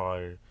 yeah, that's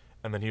fire.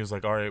 And then he was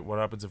like, all right, what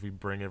happens if we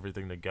bring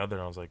everything together?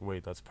 And I was like,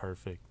 wait, that's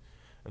perfect.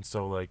 And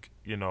so, like,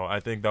 you know,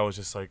 I think that was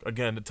just, like,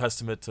 again, a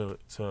testament to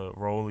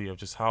Rolly of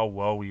just how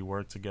well we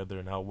work together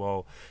and how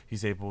well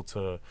he's able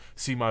to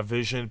see my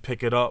vision,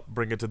 pick it up,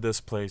 bring it to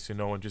this place, you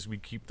know, and just we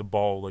keep the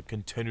ball, like,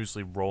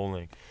 continuously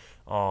rolling.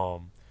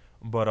 That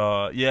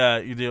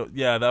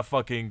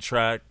fucking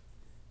track,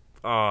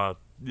 yeah,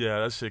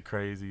 that shit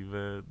crazy,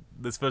 man.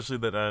 Especially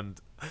that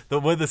end. The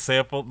way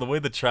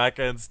the track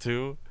ends,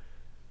 too.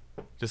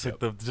 Just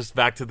like just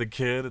back to the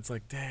kid. It's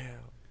like,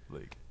 damn,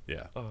 like,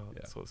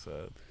 it's so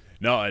sad.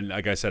 No, and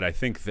like I said, I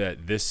think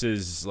that this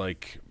is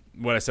like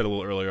what I said a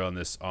little earlier on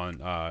this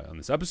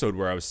episode,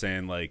 where I was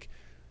saying like,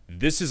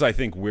 this is, I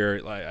think,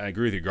 where I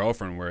agree with your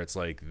girlfriend, where it's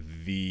like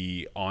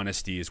the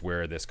honesty is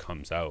where this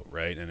comes out,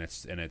 right? And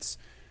it's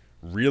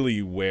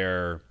really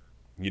where,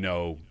 you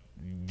know,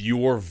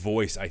 your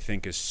voice, I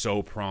think, is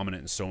so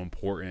prominent and so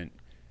important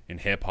in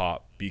hip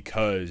hop,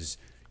 because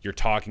you're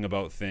talking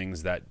about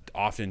things that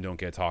often don't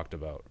get talked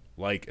about,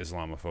 like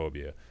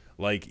Islamophobia,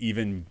 like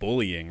even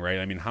bullying, right?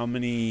 I mean, how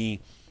many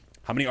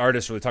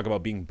artists really talk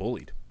about being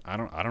bullied? I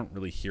don't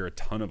really hear a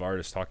ton of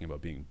artists talking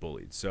about being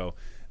bullied. So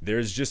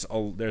there's just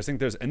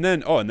and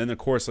then of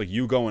course, like,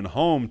 you going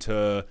home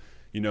to,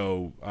 you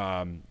know,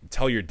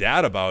 tell your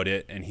dad about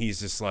it, and he's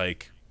just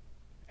like,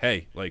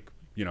 hey, like,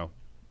 you know,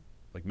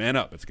 like, man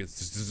up. This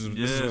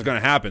is what's gonna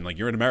happen. Like,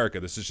 you're in America.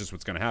 This is just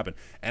what's gonna happen.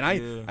 And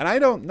I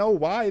don't know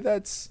why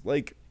that's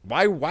like,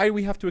 why do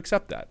we have to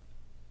accept that?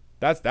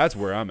 That's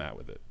where I'm at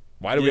with it.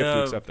 Why do we have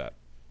to accept that?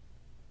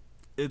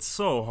 It's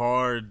so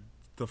hard,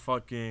 the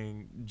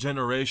fucking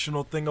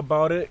generational thing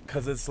about it,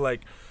 because it's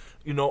like,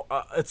 you know,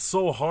 it's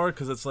so hard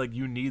because it's like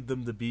you need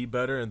them to be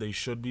better and they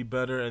should be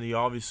better, and he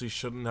obviously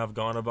shouldn't have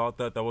gone about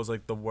that. That was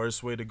like the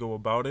worst way to go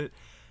about it.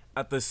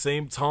 At the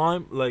same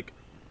time, like,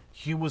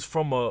 he was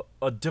from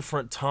a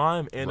different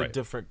time and a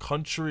different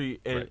country,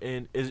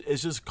 and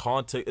it's just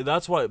context. And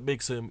that's why it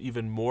makes him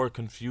even more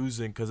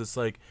confusing, because it's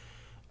like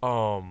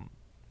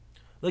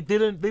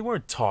they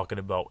weren't talking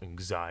about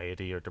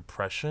anxiety or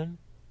depression.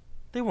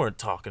 They weren't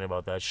talking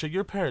about that shit.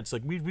 Your parents,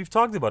 like, we've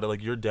talked about it.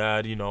 Like, your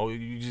dad, you know,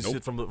 you just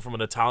sit from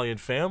an Italian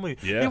family.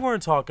 Yeah. They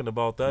weren't talking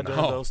about that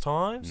during those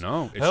times.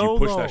 No, you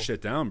push that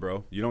shit down,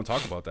 bro. You don't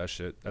talk about that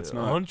shit. That's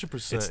not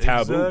 100%. It's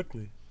taboo.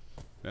 Exactly.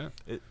 Yeah.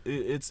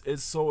 It's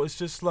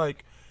just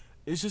like,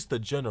 it's just a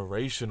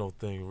generational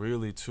thing,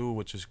 really, too,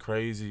 which is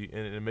crazy,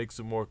 and it makes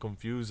it more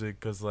confusing,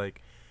 because,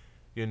 like,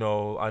 you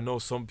know, I know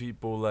some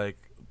people, like,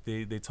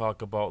 they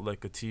talk about,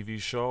 like, a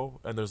TV show,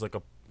 and there's, like,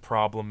 a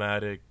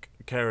problematic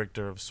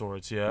character of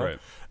sorts, and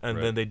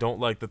then they don't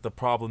like that the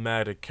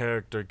problematic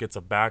character gets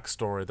a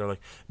backstory. They're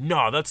like,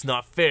 no, that's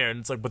not fair.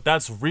 And it's like, but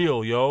that's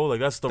real, yo. Like,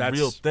 that's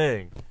real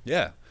thing.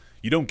 Yeah.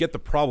 You don't get the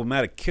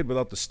problematic kid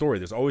without the story.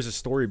 There's always a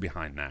story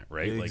behind that,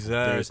 right?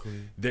 Exactly.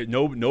 Like,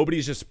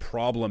 nobody's just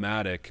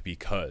problematic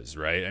because,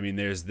 right? I mean,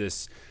 there's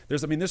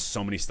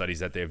so many studies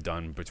that they've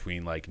done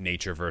between, like,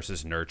 nature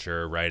versus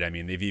nurture, right? I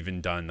mean, they've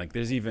even done, like,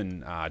 there's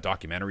even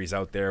documentaries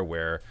out there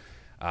where,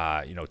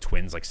 you know,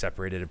 twins, like,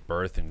 separated at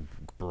birth and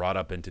brought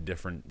up into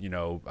different, you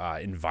know,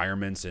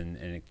 environments,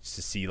 and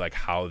to see, like,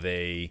 how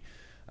they,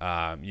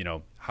 you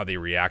know, how they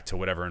react to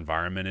whatever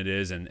environment it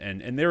is.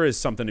 And there is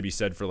something to be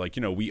said for, like,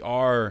 you know, we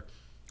are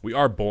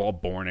all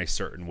born a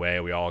certain way.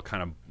 We all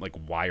kind of, like,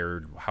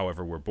 wired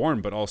however we're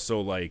born, but also,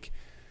 like,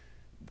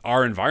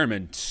 our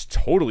environment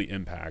totally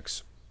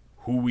impacts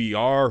who we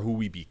are, who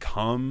we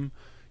become.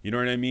 You know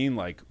what I mean?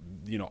 Like,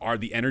 you know,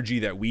 the energy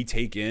that we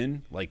take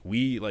in, like, I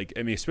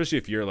mean, especially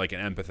if you're, like, an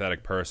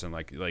empathetic person,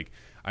 like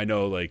I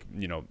know, like,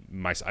 you know,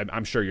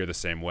 I'm sure you're the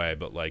same way,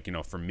 but, like, you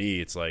know, for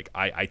me, it's like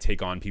I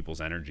take on people's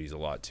energies a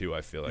lot too.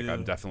 I feel like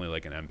I'm definitely,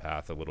 like, an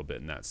empath a little bit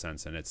in that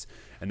sense, and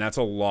that's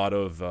a lot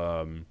of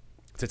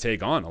to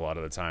take on a lot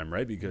of the time,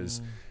 right? Because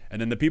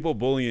and then the people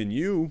bullying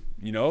you,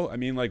 you know, I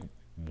mean, like,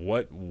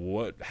 what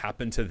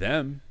happened to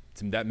them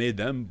that made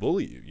them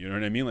bully you? You know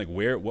what I mean? Like,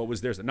 what was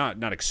theirs?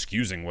 Not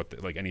excusing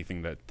like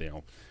anything that, you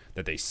know,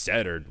 that they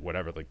said or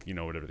whatever, like, you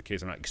know, whatever the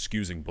case. I'm not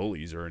excusing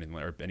bullies or anything,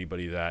 or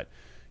anybody that,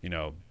 you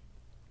know,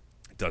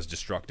 does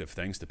destructive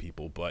things to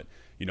people, but,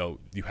 you know,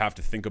 you have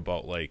to think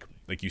about, like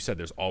you said,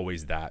 there's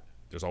always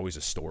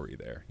a story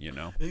there, you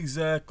know?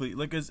 Exactly.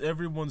 Like, it's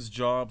everyone's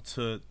job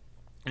to,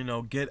 you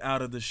know, get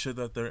out of the shit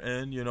that they're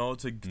in, you know,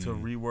 to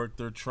rework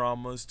their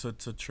traumas,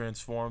 to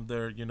transform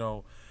their, you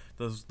know,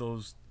 those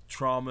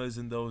traumas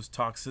and those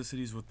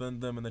toxicities within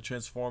them, and to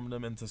transform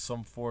them into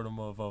some form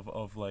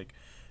of like,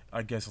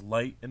 I guess,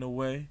 light in a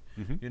way,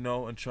 you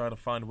know, and try to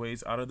find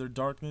ways out of their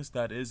darkness.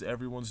 That is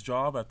everyone's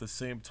job. At the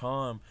same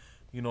time,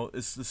 you know,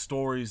 it's the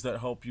stories that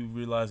help you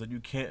realize that you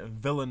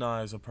can't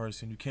villainize a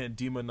person, you can't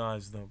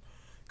demonize them,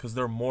 because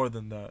they're more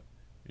than that,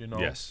 you know?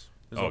 Yes.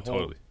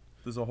 Totally.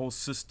 There's a whole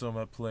system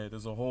at play.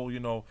 There's a whole, you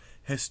know,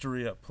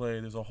 history at play.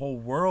 There's a whole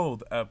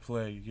world at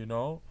play, you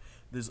know?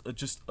 There's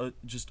just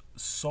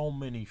so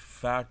many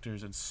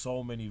factors and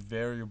so many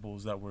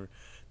variables that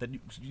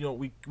you know,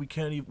 we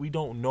can't even, we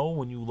don't know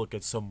when you look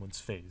at someone's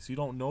face. You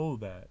don't know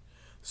that.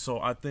 So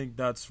I think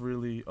that's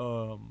really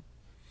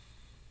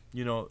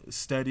you know,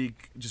 Steady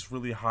just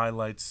really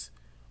highlights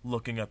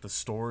looking at the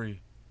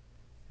story,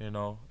 you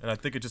know, and I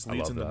think it just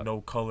leads into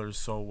No Colors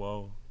so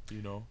well,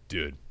 you know.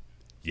 Dude,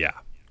 yeah,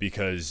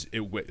 because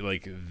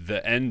like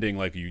the ending,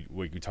 like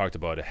you talked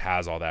about, it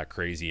has all that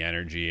crazy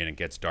energy and it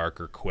gets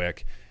darker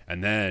quick,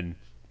 and then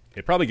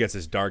it probably gets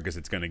as dark as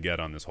it's going to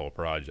get on this whole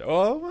project.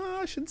 Oh,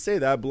 well, I shouldn't say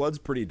that. Blood's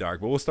pretty dark,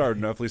 but we'll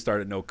definitely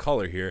start at No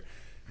Color here,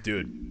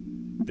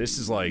 dude. This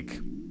is like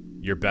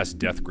your best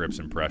Death Grips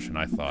impression,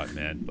 I thought,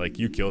 man. Like,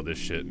 you killed this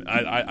shit.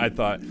 I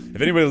thought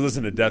if anybody was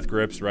listening to Death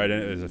Grips, right,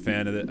 and is a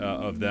fan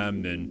of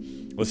them,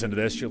 then listen to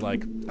this, you're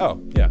like,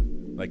 oh yeah,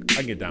 like, I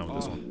can get down with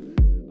this one.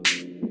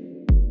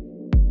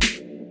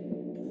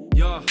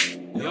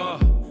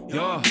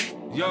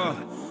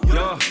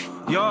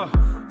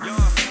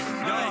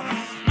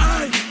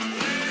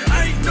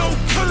 I ain't no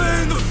color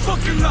in the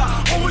fucking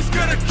lie. Always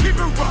gotta keep it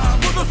raw.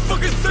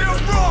 Motherfuckers say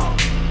I'm wrong.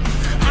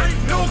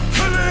 Ain't no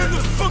color in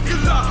the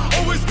fucking lie.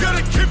 Always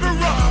gotta keep it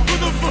raw.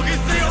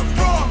 Motherfuckers say I'm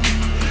wrong.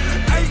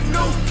 Ain't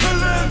no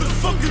color in the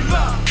fucking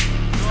lie.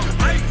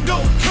 Ain't no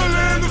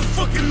color in the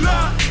fucking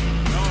lie.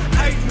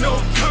 Ain't no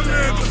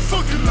color in the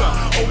fucking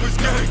lie.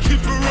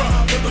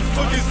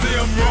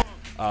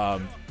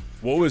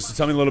 What was?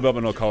 Tell me a little bit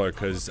about No Color,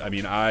 because I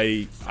mean,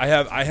 I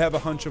have a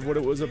hunch of what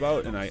it was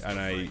about, and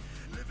I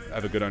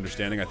have a good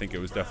understanding. I think it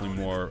was definitely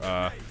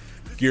more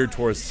geared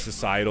towards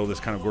societal. This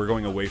kind of, we're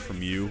going away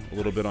from you a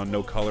little bit on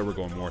No Color. We're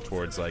going more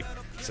towards like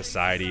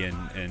society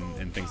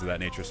and things of that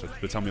nature. So,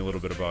 but tell me a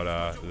little bit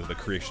about the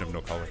creation of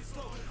No Color.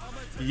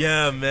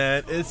 Yeah,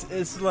 man,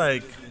 it's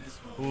like,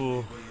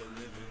 ooh,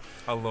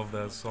 I love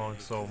that song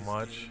so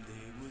much.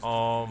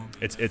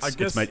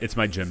 It's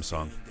my gym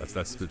song.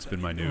 It's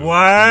been my new.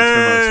 What?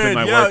 It's been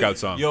my workout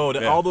song. Yo,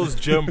 all those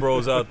gym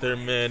bros out there,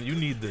 man, you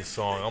need this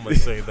song. I'm gonna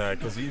say that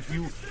because if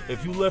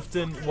you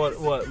lifting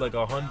what like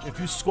 100, if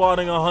you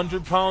squatting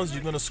 100 pounds,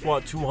 you're gonna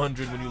squat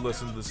 200 when you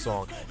listen to this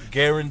song,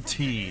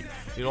 guaranteed.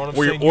 You know what I'm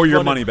saying? Or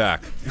your money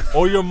back.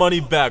 Or your money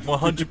back,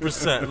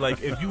 100%.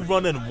 Like if you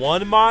running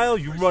 1 mile,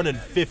 you running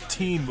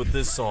 15 with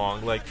this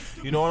song. Like,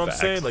 you know what I'm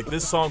saying? Like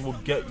this song will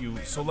get you.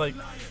 So like,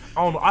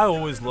 I don't know. I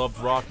always loved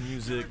rock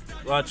music.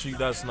 Well, actually,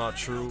 that's not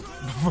true.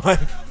 But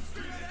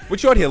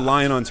what you out here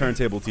lying on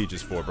turntable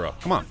teachers for, bro?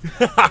 Come on,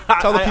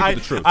 tell the people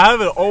the truth. I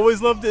haven't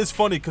always loved it. It's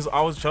funny because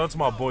I was shout out to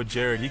my boy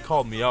Jared. He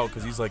called me out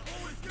because he's like,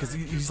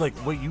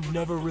 wait, you've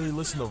never really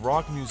listened to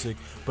rock music,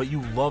 but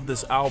you love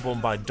this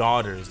album by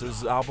Daughters.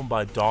 There's this album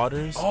by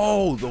Daughters.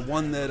 Oh, the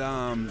one that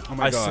oh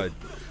my god,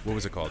 what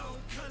was it called?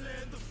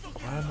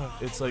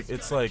 It's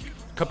like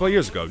a couple of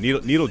years ago.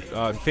 Needle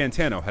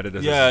Fantano had it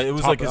as it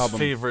was top like his album.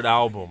 favorite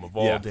album of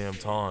all damn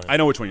time. I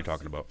know which one you're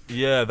talking about.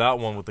 Yeah, that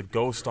one with the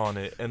ghost on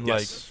it. And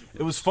Yes. like,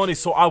 it was funny.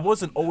 So I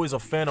wasn't always a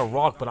fan of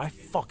rock, but I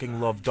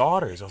fucking love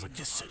Daughters. I was like,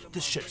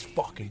 this shit's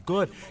fucking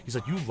good. He's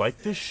like, you like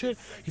this shit?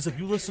 He's like,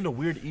 you listen to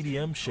weird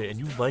EDM shit and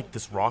you like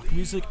this rock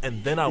music?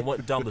 And then I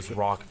went down this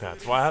rock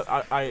path. So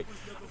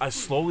I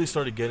slowly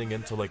started getting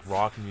into like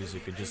rock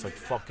music and just like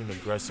fucking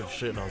aggressive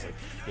shit. And I was like,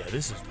 yeah,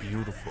 this is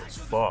beautiful as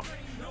fuck.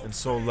 And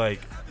so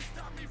like,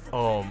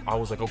 I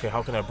was like, okay,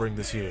 how can I bring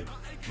this here?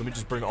 Let me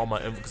just bring all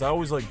my, because I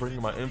always like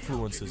bringing my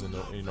influences in,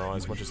 you know,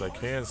 as much as I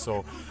can.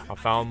 So I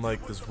found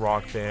like this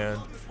rock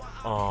band.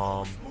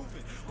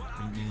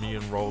 Me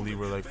and Rolly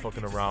were like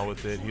fucking around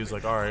with it. He was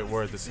like, all right,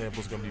 word, the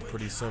sample's gonna be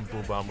pretty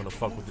simple, but I'm gonna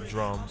fuck with the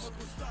drums.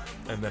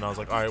 And then I was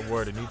like, all right,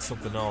 word, it needs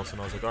something else.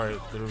 And I was like, all right,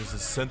 there was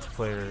this synth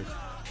player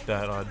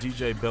that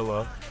DJ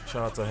Billa,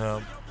 shout out to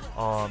him,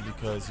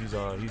 because he's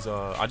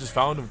I just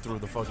found him through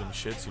the fucking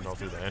shits, you know,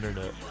 through the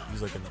internet.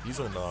 He's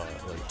in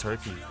like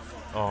Turkey, you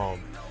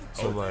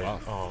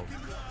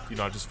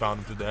know, I just found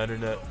him through the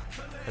internet,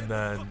 and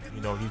then,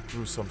 you know, he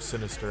threw some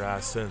sinister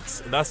ass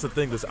synths, and that's the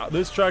thing.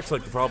 This track's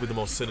like probably the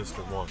most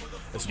sinister one,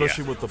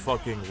 especially with the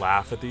fucking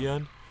laugh at the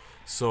end.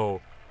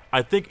 So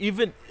I think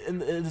even,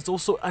 and it's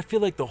also, I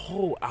feel like the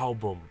whole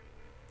album,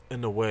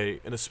 in a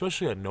way, and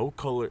especially at No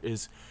Color,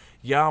 is,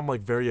 yeah, I'm like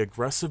very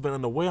aggressive, but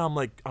in a way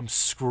I'm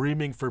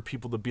screaming for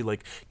people to be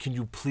like, can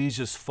you please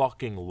just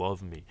fucking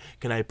love me?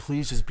 Can I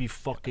please just be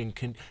fucking,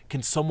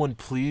 can someone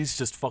please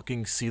just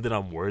fucking see that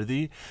I'm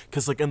worthy?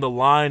 Cause like in the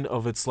line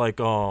of it's like,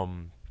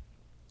 I'm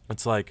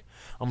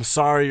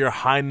sorry, your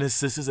highness,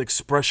 this is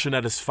expression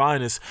at its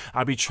finest.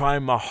 I be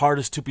trying my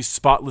hardest to be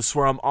spotless,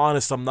 swear I'm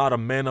honest, I'm not a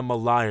man, I'm a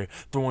liar.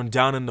 Throwing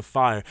down in the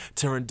fire,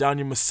 tearing down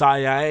your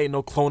messiah, I ain't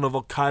no clone of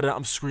Al-Qaeda,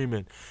 I'm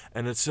screaming.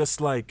 And it's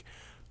just like,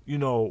 you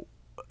know,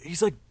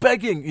 he's like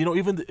begging, you know,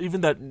 even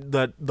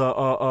that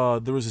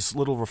there was this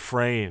little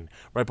refrain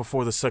right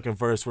before the second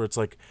verse where it's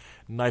like,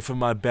 knife in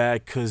my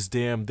back cause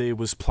damn they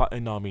was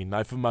plotting on me,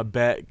 knife in my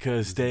back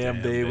cause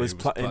damn they was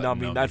plotting on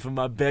me, knife in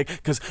my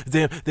back cause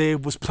damn they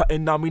was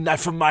plotting on me,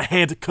 knife in my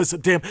hand cause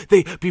damn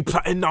they be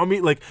plotting on me.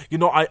 Like, you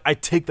know, I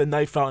take the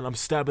knife out and I'm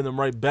stabbing them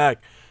right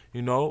back,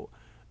 you know.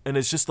 And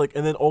it's just like,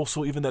 and then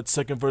also even that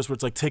second verse where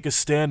it's like, take a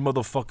stand,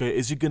 motherfucker.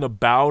 Is you gonna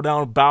bow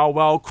down, bow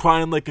wow,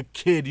 crying like a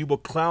kid? You a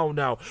clown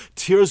now.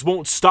 Tears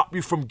won't stop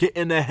you from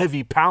getting a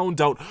heavy pound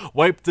out.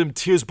 Wipe them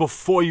tears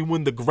before you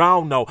in the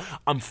ground now.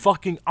 I'm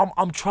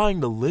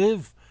trying to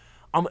live.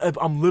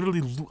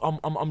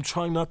 I'm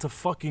trying not to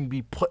fucking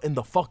be put in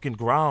the fucking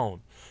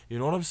ground. You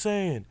know what I'm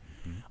saying?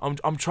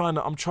 I'm trying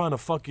to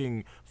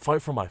fucking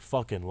fight for my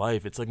fucking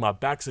life. It's like my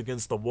back's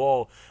against the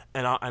wall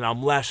and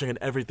I'm lashing at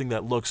everything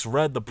that looks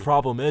red. The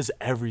problem is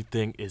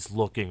everything is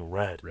looking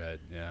red. Red,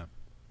 yeah.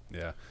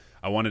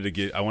 I wanted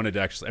to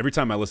actually, every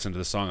time I listen to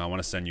the song, I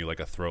want to send you like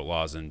a throat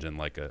lozenge and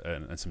like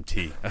and some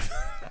tea,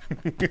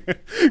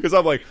 because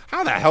I'm like,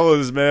 how the hell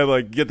does this man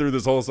like get through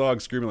this whole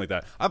song screaming like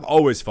that? I've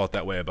always felt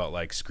that way about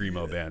like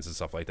screamo bands and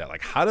stuff like that.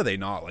 Like, how do they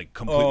not like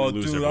completely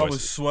lose their voices?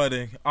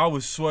 I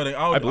was sweating.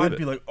 I'd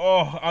be like,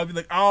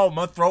 oh,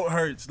 my throat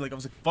hurts. Like, I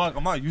was like, fuck,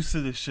 I'm not used to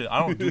this shit.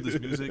 I don't do this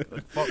music.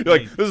 Like, fuck. You're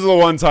like, this is a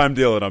one-time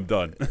deal and I'm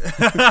done.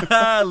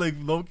 Like,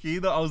 low key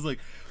though, I was like,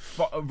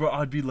 fuck, bro.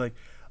 I'd be like,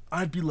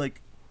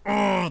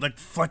 like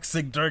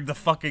flexing during the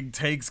fucking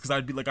takes because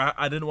I'd be like,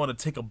 I didn't want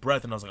to take a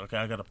breath and I was like, okay,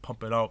 I gotta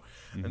pump it out.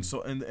 And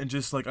so and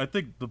just like, I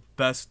think the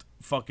best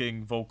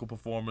fucking vocal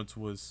performance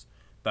was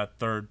that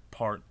third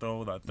part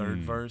though, that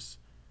third verse.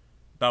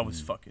 That was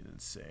fucking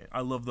insane.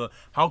 I love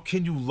how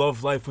can you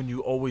love life when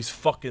you always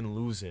fucking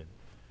losing?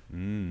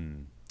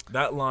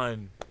 That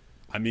line.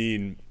 I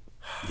mean,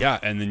 Yeah,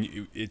 and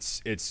then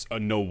it's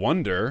no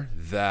wonder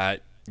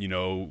that,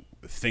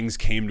 things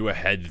came to a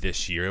head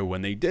this year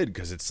when they did,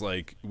 because it's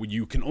like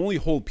you can only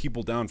hold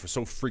people down for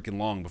so freaking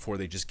long before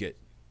they just get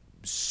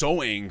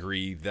so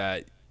angry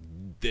that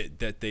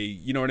they,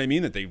 you know what I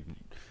mean, that they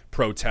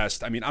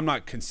protest. I mean, I'm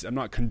not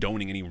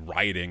condoning any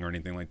rioting or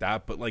anything like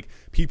that, but like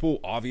people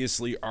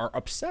obviously are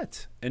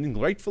upset, and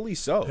rightfully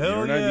so. Hell you know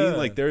what yeah. I mean?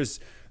 Like there's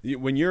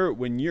when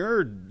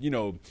you're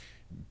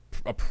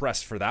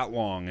oppressed for that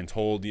long and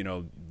told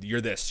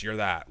you're this, you're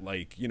that,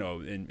 like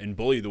and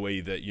bullied the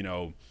way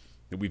that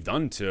that we've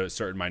done to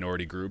certain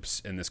minority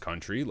groups in this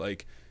country,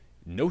 like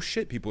no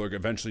shit, people are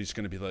eventually just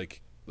going to be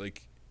like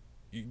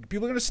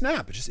people are going to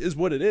snap. It just is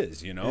what it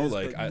is,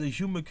 like the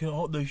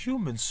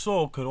human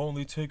soul could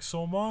only take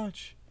so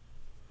much.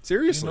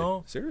 Seriously,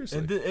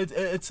 And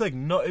it's like,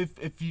 no,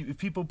 if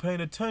people paying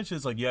attention,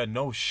 it's like, yeah,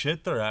 no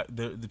shit,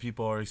 the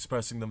people are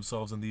expressing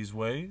themselves in these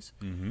ways,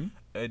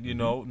 and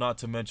not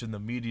to mention the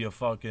media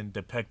fucking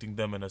depicting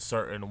them in a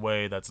certain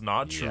way that's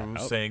not true,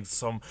 saying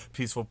some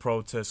peaceful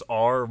protests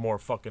are more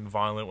fucking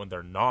violent when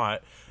they're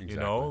not.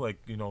 Exactly.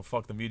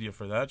 Fuck the media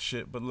for that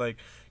shit. But like,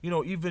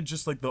 even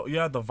just like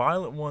the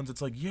violent ones,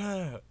 it's like,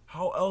 yeah,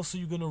 how else are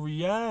you gonna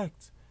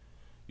react?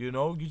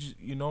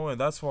 And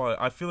that's why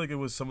I feel like it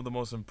was some of the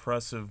most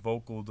impressive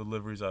vocal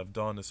deliveries I've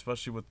done,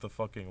 especially with the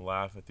fucking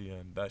laugh at the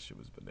end. That shit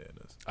was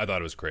bananas. I thought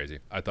it was crazy.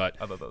 I thought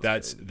that was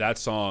that's crazy. That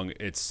song.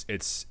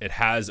 It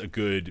has a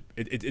good.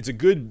 It's a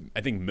good, I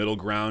think, middle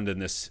ground in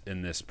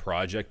this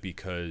project,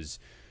 because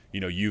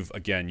you've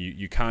again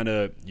you kind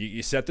of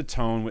you set the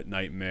tone with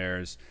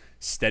Nightmares.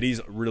 Steady's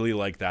really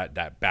like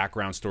that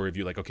background story of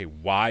you, like, okay,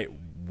 why,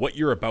 what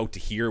you're about to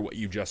hear, what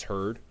you just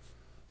heard,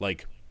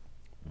 like,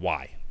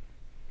 why.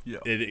 Yeah.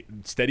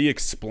 Steady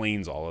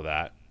explains all of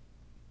that.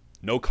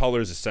 No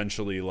Colors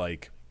essentially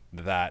like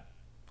that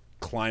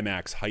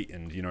climax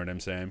heightened. You know what I'm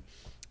saying?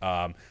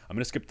 I'm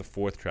gonna skip the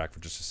fourth track for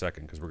just a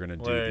second, because we're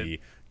gonna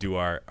do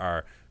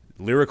our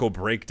lyrical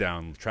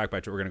breakdown track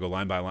by track. We're gonna go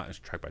line by line,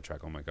 track by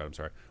track. Oh my god, I'm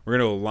sorry. We're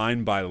gonna go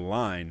line by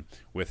line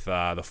with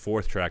the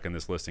fourth track in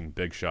this listing,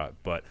 Big Shot.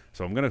 But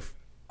so I'm gonna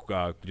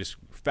just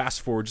fast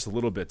forward just a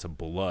little bit to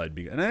Blood,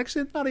 and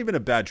actually it's not even a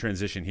bad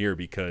transition here,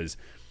 because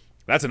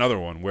that's another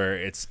one where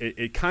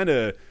it kind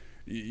of,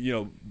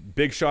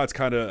 Big Shot's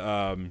kind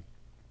of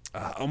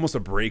almost a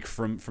break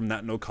from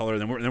that No Color.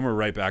 Then we're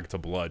right back to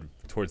Blood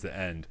towards the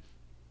end.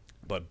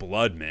 But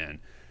Blood,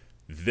 man,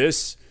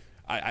 this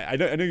I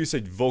know you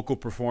said vocal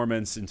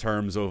performance in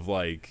terms of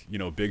like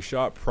Big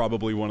Shot,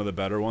 probably one of the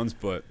better ones,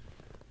 but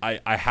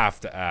I have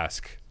to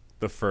ask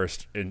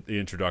the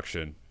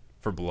introduction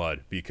for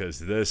Blood, because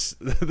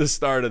the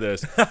start of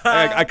this,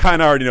 I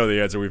kind of already know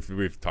the answer.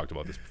 We've talked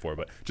about this before,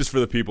 but just for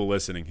the people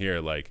listening here,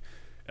 like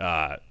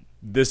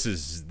this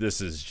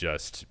is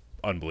just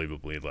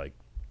unbelievably like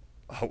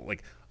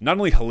not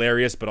only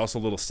hilarious but also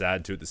a little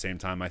sad too at the same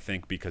time, I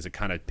think, because it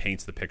kind of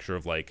paints the picture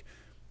of like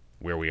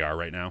where we are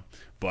right now.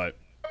 But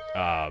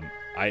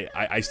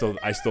I still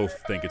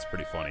think it's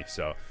pretty funny.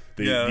 So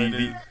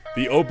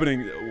the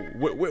opening,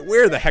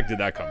 where the heck did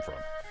that come from?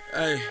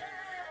 Hey,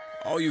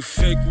 all you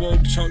fake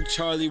woke chunk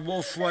Charlie,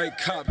 wolf white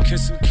cop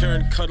kissing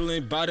Karen,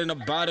 cuddling,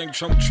 Biden,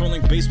 Trump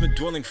trolling, basement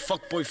dwelling,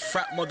 fuckboy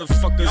frat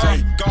motherfuckers.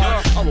 Hey,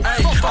 God, I will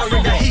fuck all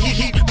you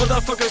he,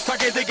 motherfuckers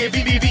talking,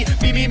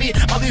 thinking me.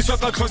 All these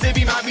fucker clones, they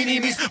be my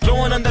mini-me's.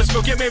 Blowing on the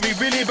smoke, get married,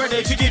 really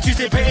birthday,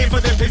 Tuesday, paying for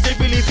them pigs, they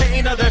really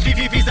paying other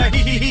VVVs that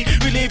he,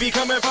 really be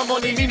coming from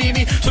only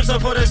me. So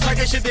supporters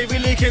talking shit, they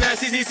really can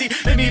ask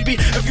CCC. Let me be,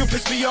 if you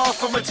piss me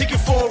off, I'ma take you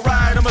for a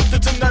ride. I'ma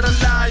flip to not a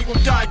lie, you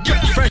gon' die,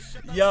 get fresh.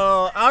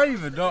 Yo, I don't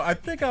even know. I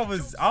think I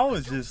was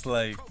just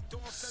like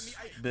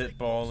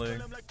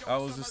spitballing. I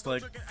was just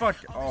like, fuck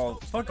all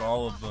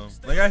of them.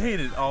 Like, I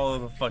hated all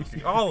of them.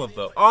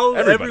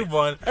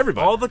 Everyone,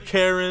 all the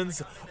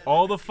Karens,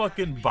 all the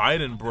fucking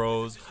Biden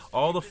bros,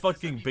 all the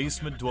fucking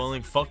basement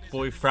dwelling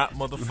fuckboy frat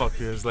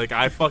motherfuckers. Like,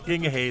 I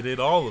fucking hated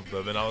all of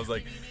them, and I was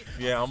like,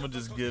 yeah, I'm gonna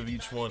just give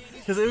each one,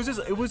 because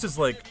it was just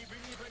like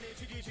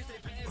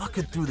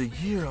looking through the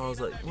year, I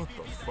was like, what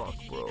the fuck,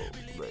 bro?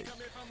 Like,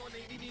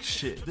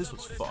 shit, this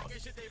was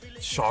fucked.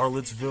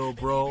 Charlottesville,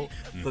 bro.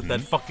 That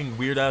fucking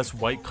weird ass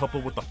white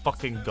couple with the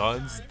fucking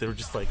guns. They were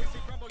just like,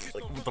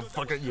 what the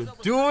fuck are you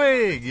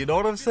doing? You know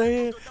what I'm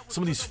saying?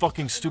 Some of these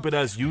fucking stupid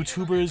ass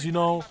YouTubers,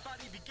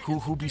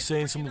 who be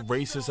saying some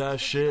racist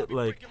ass shit.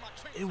 Like,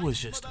 it was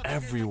just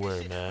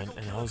everywhere, man.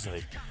 And I was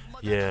like,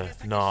 yeah,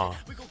 nah.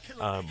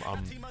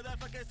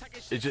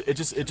 It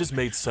just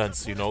made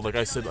sense, Like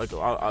I said, like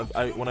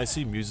I when I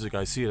see music,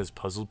 I see it as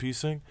puzzle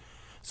piecing.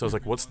 So I was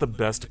like, what's the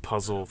best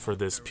puzzle for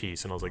this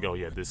piece? And I was like, oh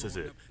yeah, this is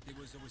it.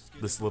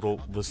 This little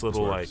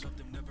like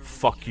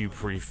fuck you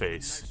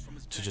preface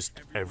to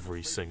just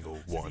every single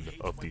one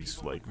of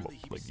these like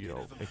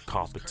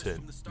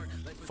incompetent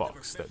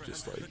fucks that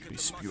just like be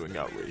spewing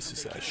out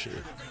racist ass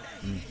shit.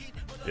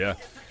 Yeah,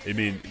 I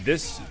mean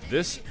this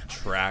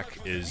track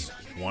is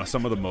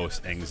some of the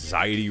most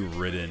anxiety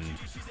ridden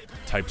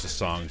types of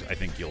songs I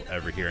think you'll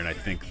ever hear, and I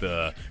think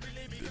the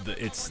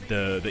it's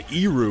the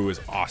Eru is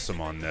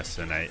awesome on this,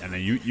 and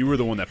you were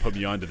the one that put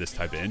me onto this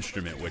type of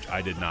instrument, which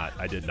I did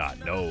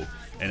not know.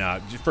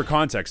 And just for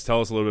context, tell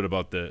us a little bit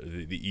about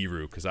the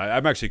Eru, because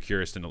I'm actually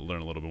curious to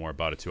learn a little bit more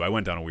about it too. I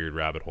went down a weird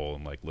rabbit hole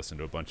and like listened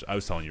to a bunch. I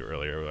was telling you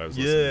earlier, I was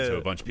listening to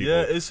a bunch of people.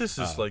 Yeah, it's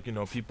just like, you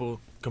know,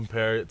 people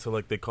compare it to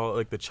like they call it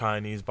like the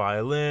Chinese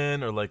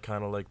violin or like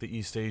kind of like the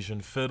East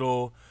Asian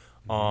fiddle.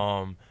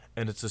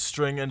 And it's a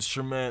string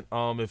instrument.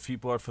 If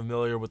people are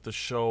familiar with the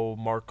show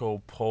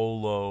Marco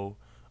Polo,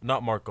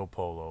 not Marco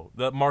Polo,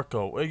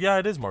 yeah,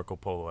 it is Marco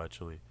Polo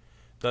actually.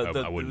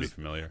 I wouldn't be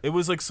familiar. It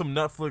was like some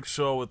Netflix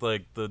show with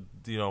like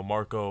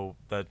Marco,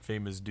 that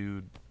famous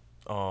dude.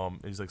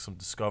 He's like some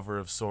discoverer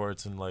of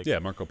sorts, and like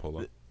Marco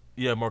Polo.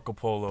 Yeah, Marco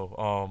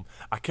Polo.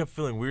 I kept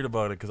feeling weird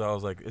about it because I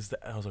was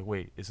like,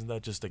 wait, isn't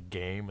that just a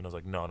game? And I was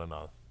like, no.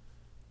 No,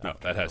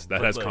 that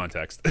has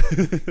context.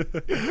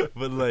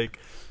 But like,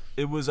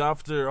 it was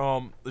after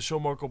the show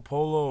Marco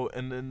Polo,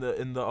 and the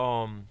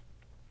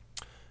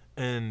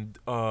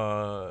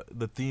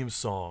theme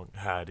song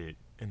had it,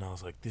 and I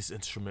was like, this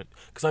instrument,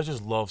 because I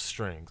just love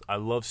strings. I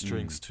love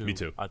strings too. Me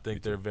too. I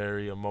think they're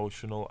very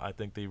emotional. I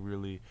think they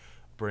really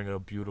bring a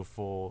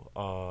beautiful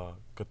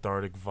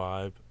cathartic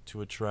vibe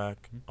to a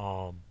track.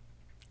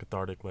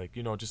 Cathartic, like,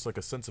 you know, just like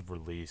a sense of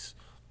release.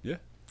 Yeah.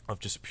 Of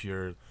just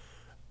pure.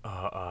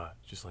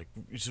 Just like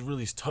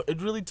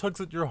it really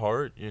tugs at your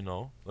heart, you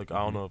know. Like I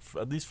don't know,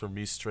 at least for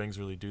me, strings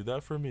really do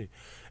that for me,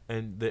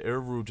 and the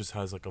Eru just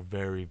has like a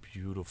very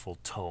beautiful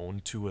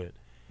tone to it,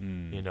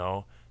 you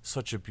know,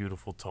 such a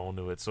beautiful tone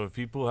to it. So if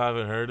people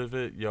haven't heard of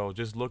it, yo,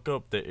 just look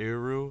up the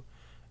Eru,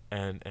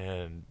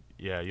 and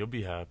yeah, you'll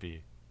be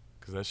happy,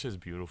 cause that shit's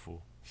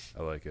beautiful.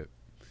 I like it.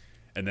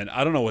 And then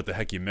I don't know what the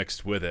heck you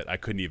mixed with it. I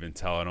couldn't even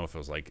tell. I don't know if it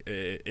was like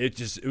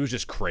it was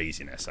just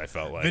craziness. I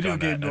felt like video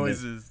game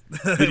noises.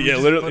 Yeah,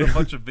 literally put a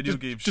bunch of video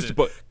game shit.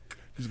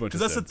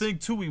 Because that's the thing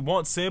too. We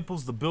want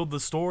samples to build the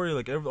story.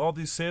 Like all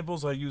these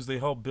samples I use, they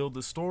help build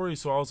the story.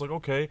 So I was like,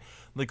 okay,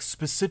 like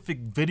specific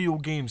video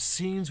game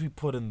scenes we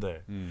put in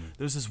there.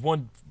 There's this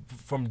one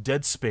from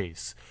Dead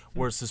Space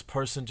where it's this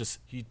person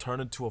he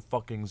turned into a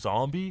fucking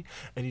zombie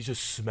and he's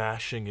just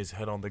smashing his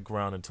head on the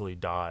ground until he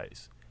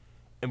dies.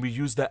 And we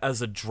used that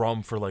as a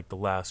drum for like the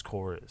last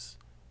chorus.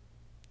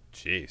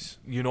 Jeez.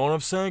 You know what I'm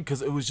saying?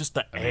 Because it was just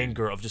the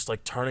anger of just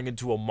like turning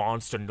into a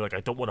monster, and you're like,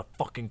 I don't want to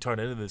fucking turn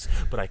into this,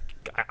 but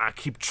I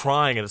keep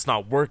trying and it's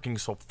not working,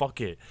 so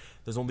fuck it.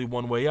 There's only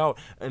one way out.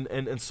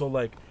 And so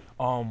like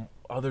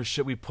other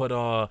shit we put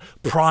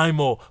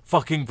Primal.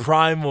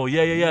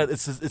 Yeah.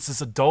 It's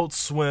this Adult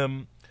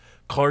Swim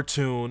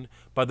cartoon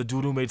by the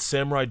dude who made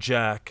Samurai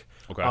Jack.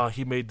 Okay.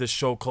 He made this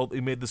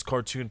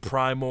cartoon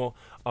Primal.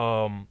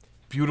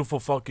 Beautiful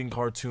fucking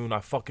cartoon.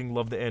 I fucking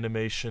love the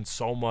animation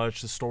so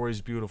much. The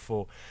story's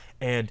beautiful.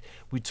 And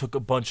we took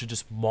a bunch of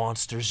just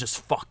monsters just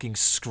fucking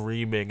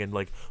screaming and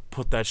like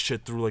put that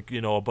shit through like,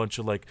 you know, a bunch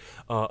of like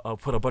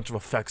put a bunch of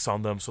effects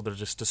on them so they're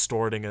just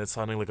distorting and it's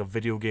sounding like a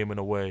video game in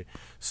a way.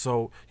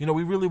 So, you know,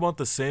 we really want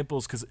the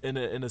samples because in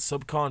a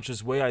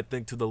subconscious way, I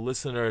think to the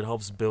listener it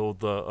helps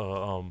build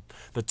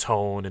the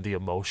tone and the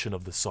emotion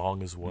of the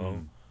song as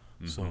well.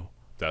 So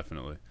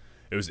definitely.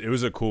 It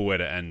was a cool way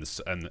to end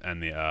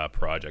the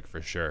project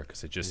for sure,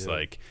 because it just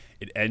like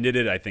it ended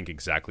it, I think,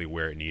 exactly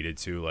where it needed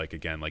to. Like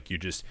again, like you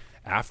just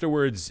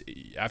afterwards,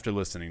 after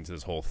listening to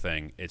this whole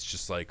thing, it's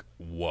just like,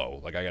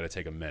 whoa, like I got to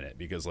take a minute,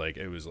 because like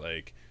it was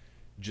like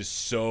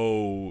just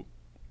so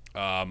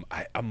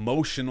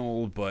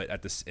emotional, but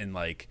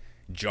like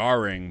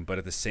jarring, but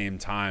at the same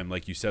time,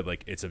 like you said,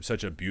 like it's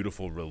such a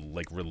beautiful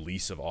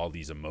release of all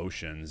these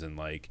emotions, and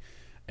like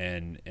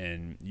and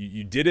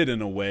you did it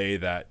in a way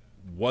that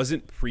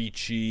wasn't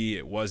preachy.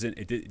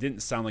 It didn't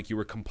sound like you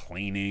were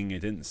complaining.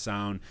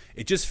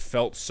 It just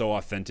felt so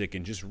authentic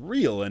and just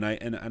real, and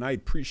I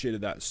appreciated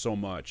that so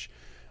much,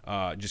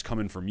 just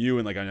coming from you,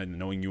 and like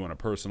knowing you on a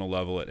personal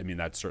level. I mean,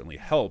 that certainly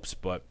helps,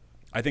 but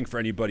I think for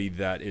anybody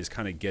that is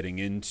kind of getting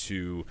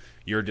into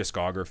your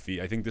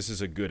discography, I think this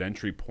is a good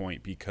entry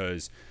point,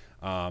 because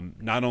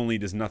not only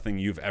does nothing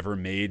you've ever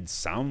made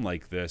sound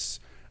like this,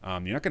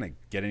 you're not going to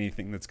get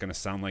anything that's going to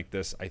sound like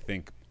this, I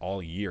think,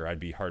 all year. I'd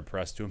be hard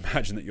pressed to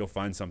imagine that you'll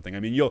find something. I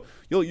mean, you'll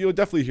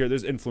definitely hear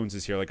there's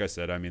influences here. Like I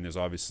said, I mean, there's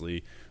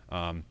obviously,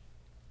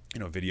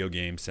 video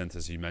game synths,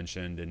 as you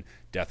mentioned, and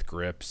Death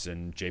Grips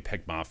and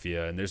JPEG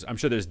Mafia, and I'm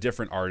sure there's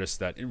different artists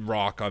that in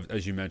rock,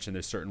 as you mentioned,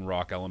 there's certain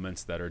rock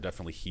elements that are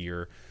definitely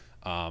here.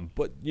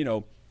 But you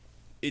know,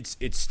 it's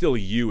still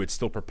you. It's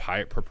still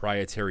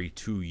proprietary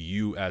to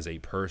you as a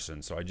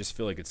person. So I just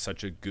feel like it's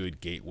such a good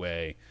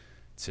gateway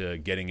to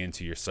getting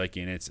into your psyche,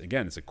 and it's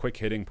a quick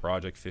hitting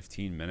project,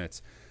 15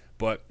 minutes,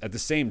 but at the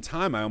same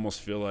time I almost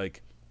feel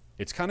like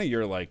it's kind of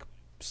your like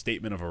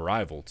statement of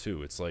arrival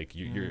too. It's like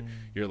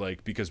you're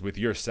like, because with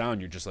your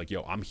sound you're just like,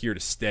 yo, I'm here to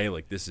stay,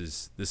 like this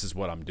is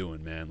what I'm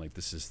doing, man, like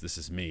this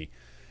is me.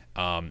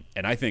 And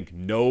I think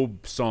no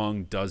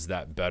song does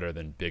that better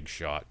than Big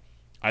Shot.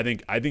 I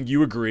think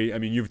you agree. I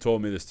mean, you've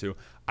told me this too.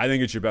 I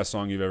think it's your best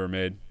song you've ever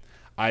made.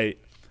 I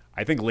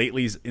think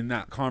Lately's in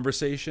that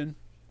conversation.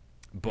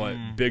 But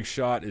Big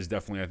Shot is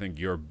definitely, I think,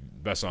 your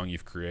best song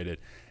you've created.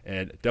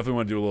 And definitely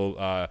want to do a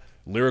little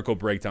lyrical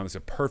breakdown. It's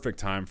a perfect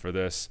time for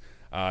this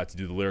to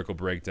do the lyrical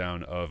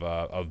breakdown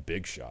of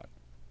Big Shot.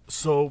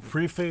 So,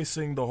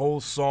 prefacing the whole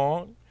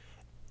song,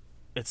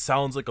 it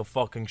sounds like a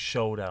fucking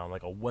showdown,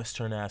 like a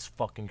Western-ass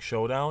fucking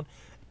showdown.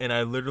 And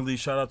I literally,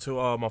 shout out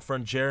to my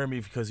friend Jeremy,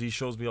 because he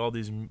shows me all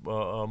these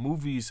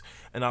movies.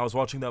 And I was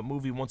watching that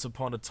movie Once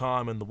Upon a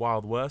Time in the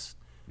Wild West.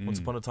 Once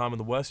Upon a Time in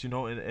the West, you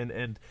know,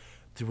 and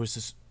there was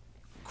this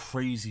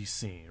crazy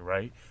scene,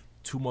 right?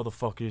 Two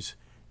motherfuckers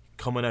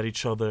coming at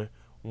each other,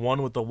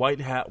 one with the white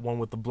hat, one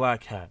with the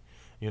black hat,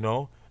 you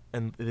know?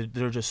 And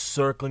they're just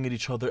circling at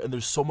each other, and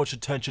there's so much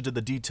attention to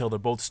the detail. They're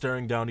both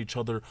staring down each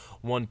other,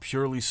 one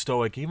purely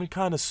stoic, even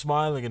kind of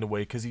smiling in a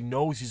way, because he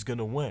knows he's going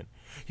to win.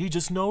 He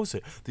just knows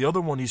it. The other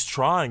one, he's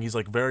trying. He's,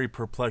 like, very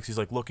perplexed. He's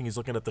looking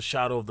at the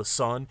shadow of the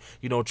sun,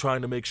 you know,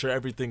 trying to make sure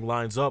everything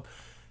lines up.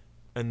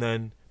 And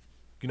then,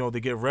 you know, they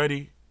get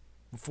ready.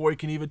 Before he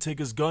can even take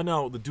his gun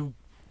out, the dude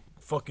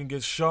fucking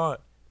gets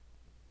shot.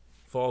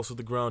 Falls to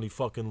the ground, he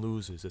fucking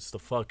loses. It's the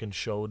fucking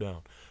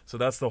showdown. So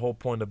that's the whole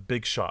point of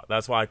Big Shot.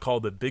 That's why I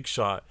called it Big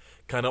Shot.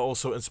 Kind of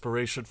also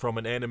inspiration from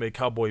an anime,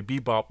 Cowboy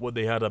Bebop, where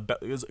they had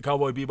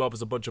Cowboy Bebop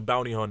is a bunch of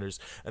bounty hunters,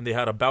 and they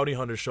had a bounty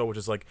hunter show, which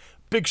is like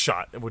Big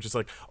Shot, which is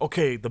like,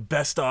 okay, the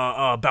best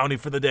bounty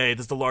for the day.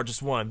 This is the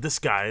largest one. This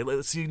guy.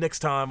 Let's see you next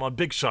time on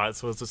Big Shot.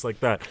 So it's just like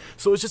that.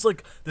 So it's just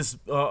like this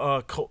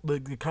kind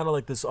of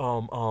like this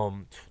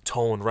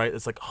tone, right?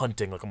 It's like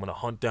hunting. Like, I'm gonna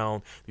hunt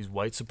down these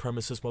white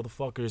supremacist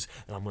motherfuckers,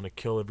 and I'm gonna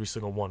kill every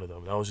single one of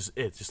them. That was just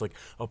it. Just like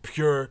a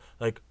pure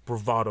like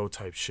bravado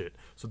type shit.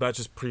 So that's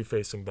just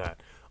prefacing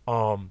that.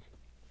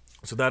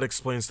 So that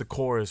explains the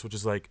chorus, which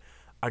is like,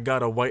 I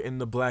got a white in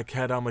the black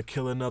hat, I'ma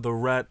kill another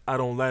rat. I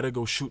don't let her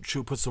go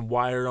shoot, put some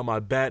wire on my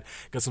bat.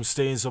 Got some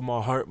stains on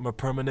my heart, my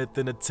permanent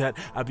than a tat.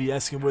 I be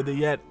asking where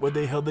they at, where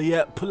the hell they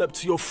at. Pull up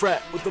to your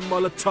frat with the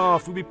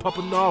Molotov. We be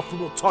popping off, we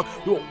won't talk,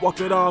 we won't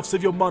walk it off.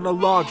 Save your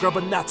monologue, grab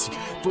a Nazi,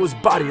 throw his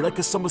body like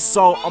a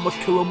somersault. I'ma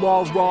kill him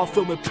all raw,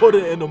 film it, put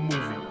it in a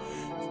movie.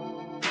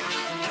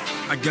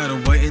 I got a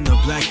white in the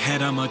black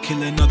hat, I'ma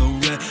kill another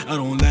rat. I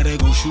don't let her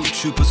go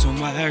shoot, put some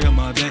wire on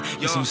my back.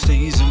 Get some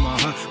stains in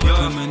my heart, but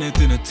permanent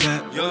in a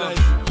tap.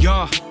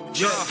 Yeah.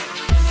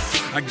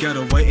 I got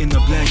a white in the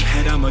black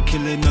hat, I'ma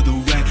kill another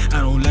rat. I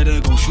don't let her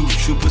go shoot,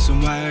 put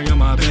some wire on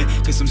my back.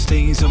 Get some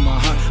stains on my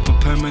heart, but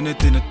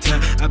permanent in a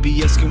tap. I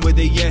be asking where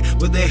they at,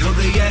 where the hell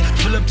they at.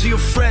 Pull up to your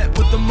frat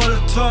with the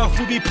Molotov.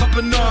 We be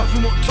popping off,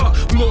 we won't talk,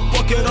 we won't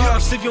walk it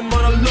off. Save your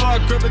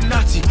monologue, grab a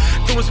Nazi,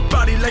 throw his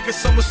body like a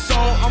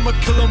somersault. I'ma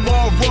kill him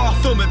all raw,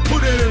 film it,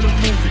 put it in a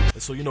movie.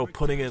 So, you know,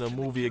 putting in a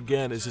movie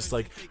again is just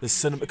like the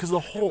cinema, because the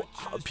whole,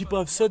 people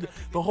have said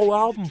the whole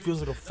album feels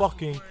like a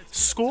fucking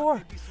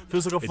score.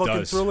 Feels like a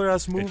fucking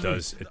thriller-ass movie.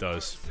 It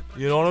does.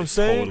 You know what I'm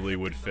saying? Totally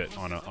would fit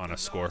on a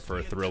score for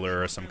a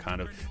thriller or some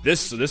kind of.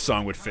 This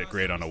song would fit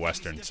great on a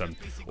western,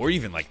 or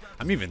even like,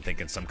 I'm even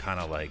thinking some kind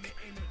of like,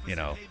 you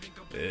know,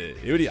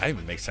 it would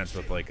even make sense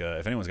with like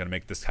if anyone's gonna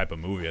make this type of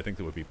movie, I think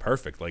it would be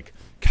perfect. Like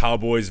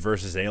Cowboys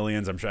versus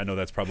Aliens. I know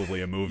that's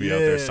probably a movie out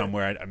there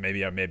somewhere.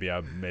 Maybe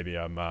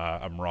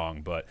I'm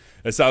wrong, but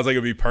it sounds like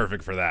it'd be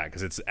perfect for that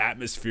because it's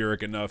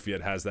atmospheric enough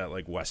yet has that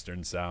like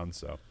western sound.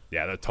 So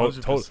yeah,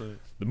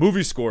 the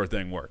movie score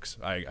thing works.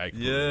 I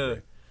completely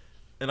agree.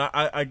 And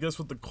I guess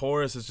with the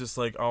chorus, it's just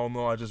like, I don't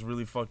know. I just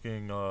really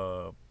fucking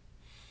I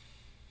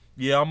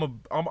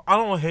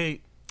don't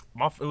hate.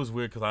 It was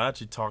weird because I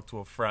actually talked to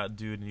a frat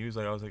dude, and he was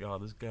like, I was like, oh,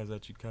 this guy's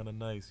actually kind of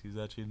nice. He's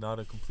actually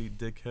not a complete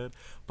dickhead.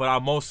 But I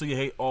mostly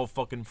hate all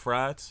fucking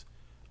frats.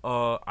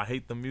 I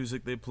hate the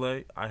music they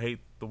play. I hate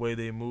the way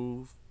they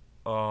move.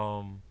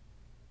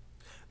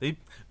 The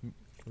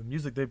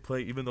music they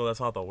play, even though that's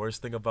not the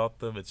worst thing about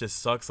them, it just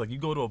sucks. Like, you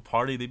go to a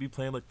party, they be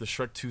playing like the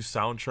Shrek 2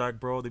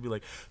 soundtrack, bro. They be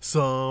like,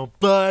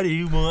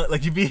 somebody want,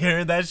 like, you be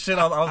hearing that shit.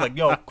 I was like,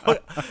 yo,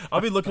 quit. I'll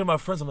be looking at my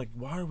friends. I'm like,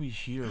 why are we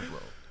here, bro?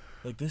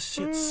 Like, this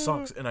shit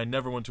sucks. And I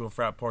never went to a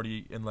frat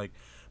party, and like,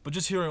 but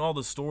just hearing all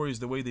the stories,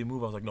 the way they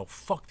move, I was like, no,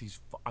 fuck these.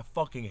 I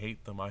fucking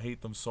hate them. I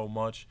hate them so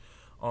much.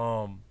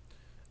 And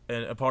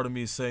a part of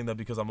me is saying that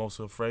because I'm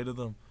also afraid of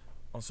them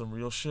on some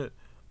real shit.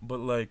 But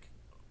like,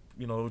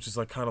 you know, which is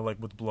like kind of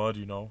like with Blood,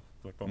 you know,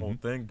 like the whole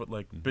thing. But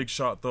like Big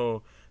Shot,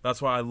 though,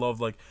 that's why I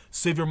love like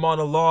Save Your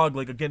Monologue.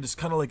 Like, again, just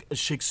kind of like a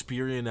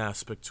Shakespearean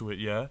aspect to it,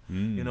 yeah.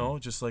 You know,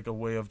 just like a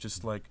way of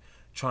just like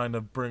trying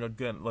to bring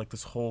again like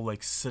this whole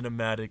like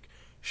cinematic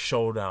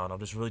showdown. I'm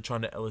just really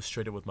trying to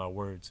illustrate it with my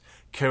words.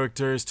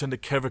 Characters tend to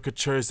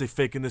caricatures, they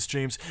fake in the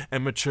streams.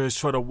 Amateurs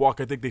try to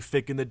walk, I think they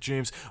fake in the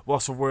dreams.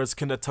 Lost for words,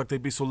 cannot talk, they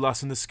be so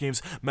lost in the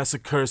schemes.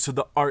 Massacres to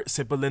the art,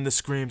 simple in the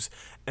screams.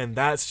 And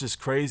that's just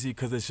crazy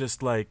because it's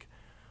just like,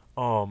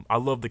 I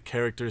love the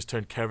characters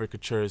turn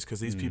caricatures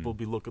because these people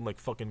be looking like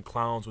fucking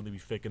clowns when they be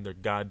faking their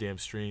goddamn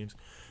streams.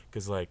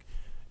 Because like,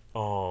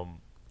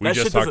 we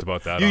just talked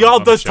about that. Y'all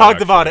just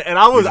talked about it, and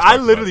I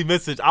literally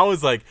messaged. I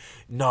was like,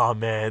 "Nah,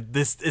 man,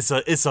 it's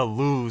a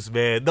lose,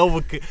 man. No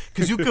one,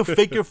 because you can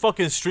fake your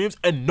fucking streams,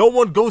 and no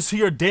one goes to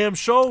your damn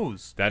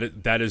shows."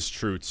 That is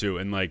true too,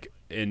 and like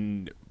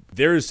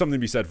there is something to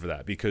be said for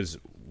that because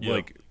Yeah.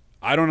 like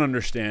I don't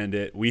understand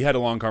it. We had a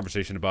long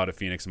conversation about it,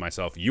 Phoenix and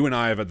myself. You and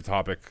I have had the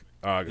topic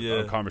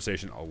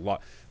conversation a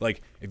lot.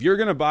 Like, if you're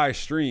gonna buy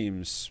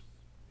streams,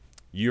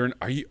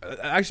 are you?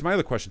 Actually, my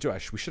other question too.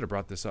 We should have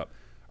brought this up.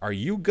 Are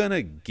you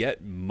gonna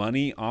get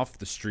money off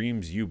the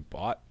streams you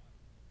bought?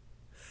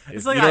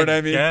 It's like, you know what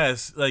I mean?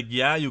 Yes, like,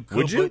 yeah, you could,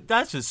 Would you? but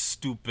that's just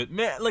stupid,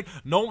 man. Like,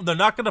 no, they're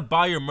not gonna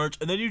buy your merch,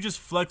 and then you just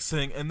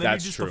flexing, and then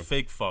That's you're just true. a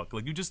fake fuck.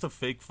 Like, you're just a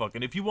fake fuck,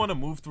 and if you want to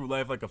move through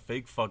life like a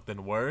fake fuck,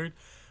 then word.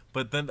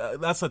 But then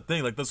that's the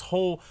thing. Like, this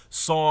whole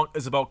song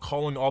is about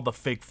calling all the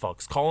fake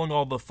fucks, calling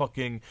all the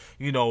fucking,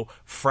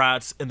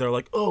 frats, and they're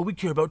like, oh, we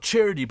care about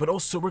charity, but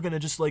also we're gonna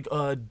just like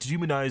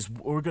demonize.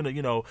 We're gonna,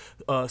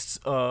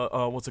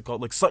 what's it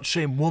called? Like, slut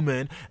shame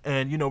woman,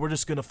 and we're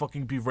just gonna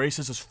fucking be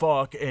racist as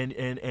fuck,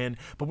 and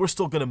but we're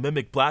still gonna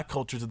mimic black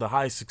culture to the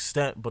highest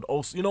extent. But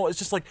also, it's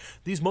just like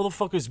these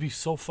motherfuckers be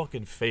so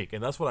fucking fake,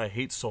 and that's what I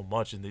hate so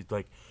much. And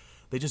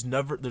they're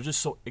just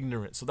so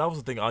ignorant. So that was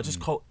the thing. I just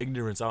call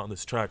ignorance out on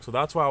this track. So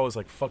that's why I was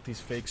like, fuck these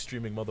fake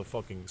streaming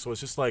motherfucking. So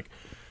it's just like,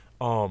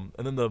 and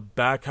then the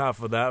back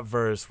half of that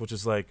verse, which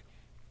is like,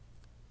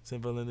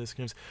 simple in this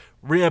screams,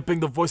 reamping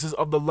the voices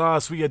of the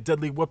lost, we a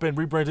deadly weapon,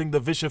 rebranding the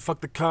vision,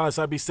 fuck the cause,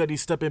 I be steady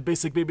stepping,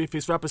 basic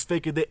babyface rappers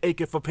faking, they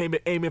aching for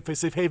payment, aiming for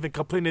safe haven,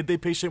 complaining they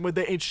patient when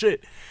they ain't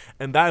shit.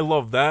 And I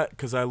love that,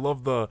 because I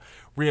love the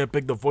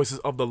reamping the voices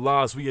of the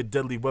lost, we a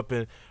deadly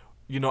weapon.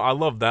 I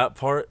love that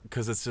part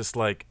because it's just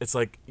like,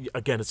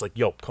 again, it's like,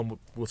 yo, come,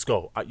 let's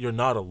go. You're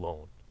not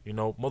alone.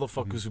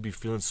 Motherfuckers who be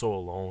feeling so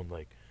alone,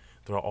 like,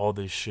 they're all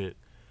this shit,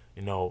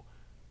 like,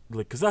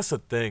 because that's the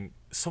thing.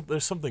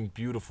 There's something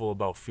beautiful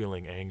about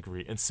feeling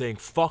angry and saying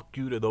fuck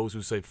you to those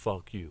who say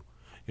fuck you.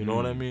 You know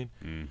what I mean?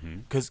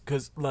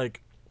 Because,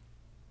 like,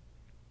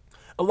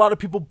 a lot of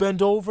people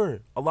bend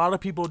over. A lot of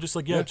people are just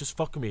like, yeah, just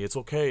fuck me. It's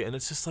okay. And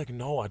it's just like,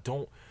 no, I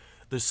don't.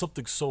 There's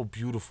something so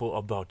beautiful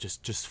about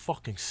just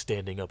fucking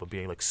standing up and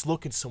being like,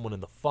 looking someone in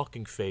the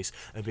fucking face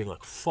and being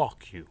like,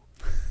 fuck you.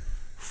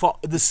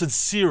 Fuck, the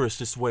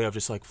sincerest way of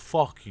just like,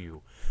 fuck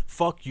you,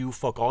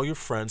 fuck all your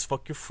friends,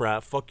 fuck your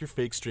frat, fuck your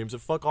fake streams,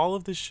 and fuck all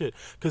of this shit.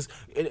 Because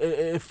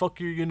fuck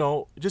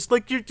your, just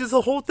like, you're just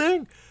the whole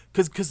thing.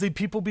 Because the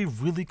people be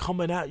really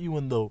coming at you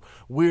in the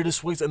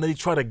weirdest ways, and they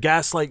try to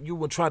gaslight you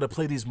and try to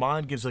play these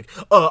mind games like,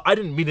 I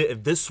didn't mean it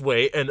in this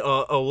way, and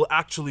well,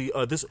 actually,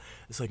 this.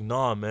 It's like,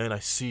 nah, man, I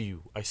see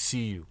you.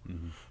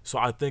 Mm-hmm. So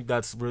I think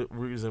that's the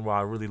reason why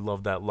I really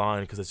love that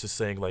line, because it's just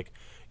saying like,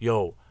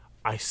 yo,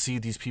 I see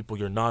these people.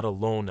 You're not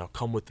alone. Now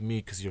come with me,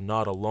 because you're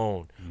not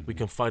alone. Mm-hmm. We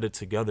can fight it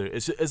together.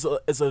 It's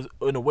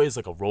in a way, it's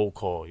like a roll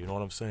call. You know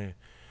what I'm saying?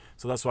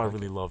 So that's why I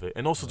really love it.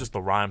 And also just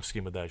the rhyme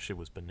scheme of that shit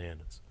was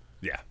bananas.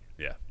 Yeah.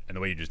 And the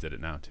way you just did it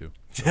now too.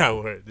 Yeah,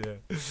 word.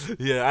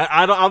 Yeah.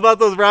 I'm not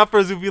those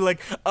rappers who be like,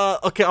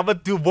 okay, I'm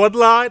gonna do one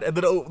line and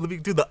then let me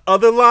do the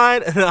other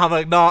line, and then I'm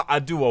like, nah, I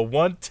do a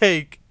one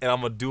take and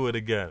I'm gonna do it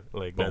again.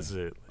 Like, boom. That's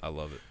it. I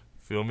love it.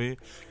 Feel me?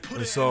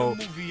 And so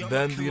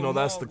then,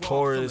 that's the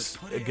chorus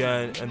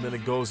again, and then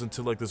it goes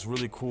into like this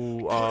really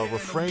cool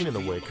refrain in a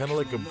way, kind of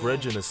like a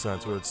bridge in a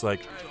sense, where it's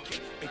like,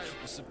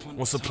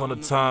 once upon a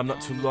time, not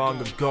too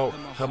long ago,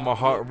 had my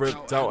heart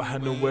ripped out,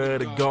 had nowhere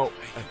to go.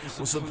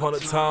 Once upon a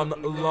time,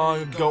 not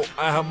long ago,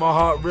 I had my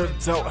heart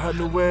ripped out, had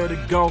nowhere to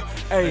go.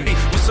 Hey.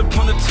 Once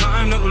upon a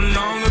time, not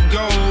long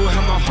ago,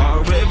 had my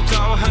heart ripped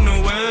out, had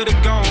nowhere to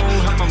go.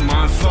 Had my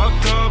mind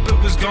fucked up,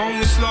 it was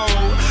going slow.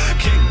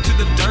 Kicked to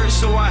the dirt,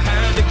 so I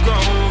had to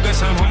grow. Got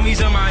some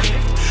homies on my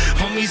hip,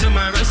 homies on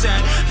my right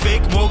side.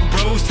 Fake woke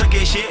bros,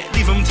 talking shit,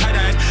 leave them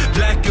tight-eyed.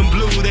 Black and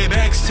blue, they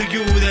backs to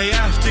you, they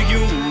after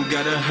you.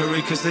 Gotta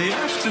hurry, cause they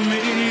after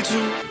me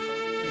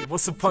too.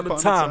 Once upon a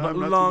time, not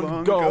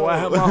long ago, I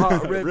had my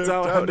heart ripped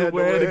out, had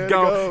nowhere to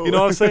go. You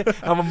know what I'm saying?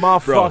 Had my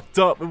mind fucked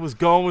up, it was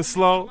going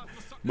slow.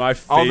 My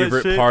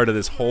favorite part of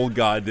this whole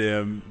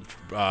goddamn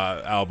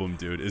album,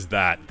 dude, is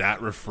that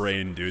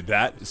refrain, dude.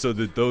 Those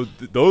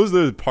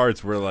are the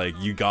parts where like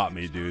you got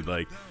me, dude.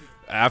 Like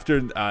after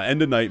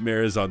End of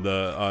Nightmares on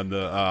the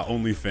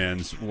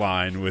OnlyFans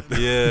line with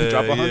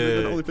drop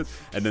 100 on OnlyFans,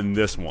 and then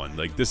this one,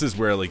 like this is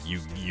where like you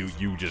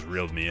just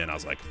reeled me in. I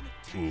was like,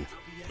 ooh,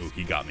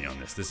 he got me on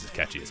this. This is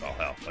catchy as all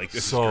hell. Like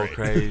this so is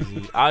great.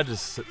 Crazy.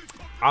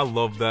 I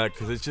love that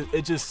because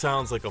it just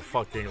sounds like a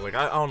fucking like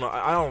I don't know,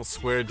 I don't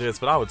square dance,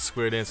 but I would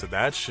square dance to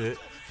that shit.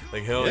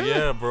 Like hell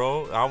yeah,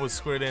 bro, I would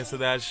square dance to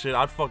that shit.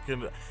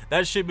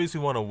 That shit makes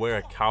me want to wear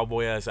a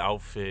cowboy ass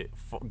outfit,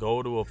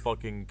 go to a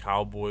fucking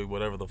cowboy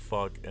whatever the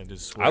fuck, and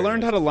just swear. I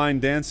learned how to line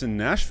dance in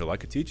Nashville. I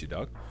could teach you,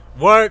 dog.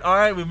 Word, all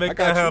right, we make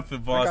that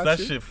happen, boss. That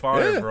shit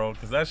fire, bro.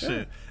 Because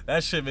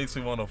that shit makes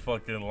me want to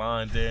fucking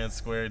line dance,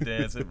 square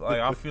dance.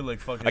 Like I feel like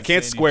fucking. I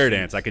can't square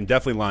dance. I can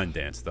definitely line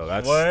dance though.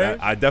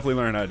 I definitely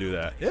learned how to do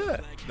that. Yeah,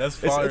 that's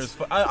fire as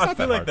fuck. I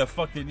feel like that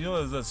fucking.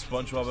 There's that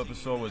SpongeBob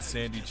episode with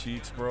Sandy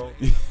Cheeks, bro.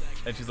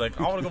 And she's like,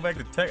 I want to go back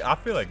to tech. I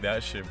feel like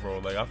that shit, bro.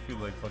 Like I feel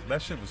like fuck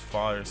that shit was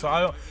fire.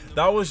 So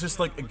that was just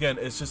like, again,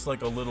 it's just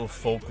like a little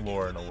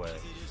folklore in a way.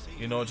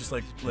 Just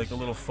like a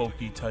little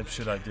folky type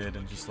shit I did,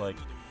 and just like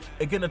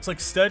again, it's like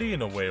steady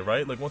in a way,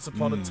 right? Like once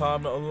upon a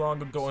time, not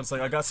long ago, it's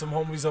like I got some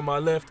homies on my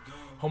left,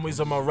 homies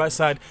on my right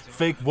side,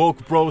 fake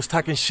woke bros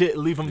talking shit,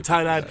 leave them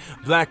tie-dyed,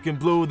 black and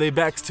blue, they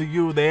backs to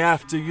you, they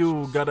after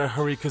you, gotta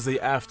hurry cause they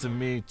after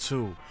me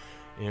too,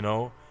 you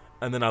know?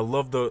 And then I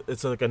love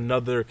it's like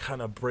another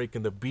kind of break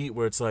in the beat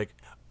where it's like,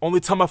 only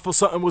time I felt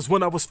something was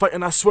when I was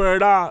fighting, I swear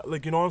it out,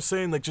 like, you know what I'm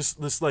saying? Like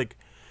just this like,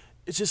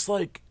 it's just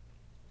like,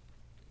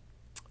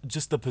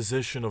 just the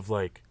position of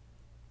like,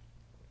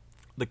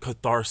 the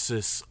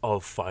catharsis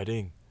of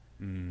fighting,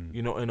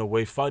 you know, in a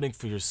way, fighting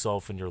for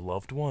yourself and your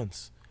loved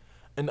ones.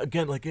 And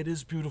again, like, it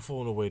is beautiful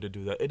in a way to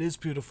do that. It is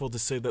beautiful to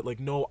say that, like,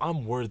 no,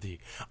 I'm worthy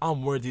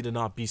to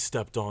not be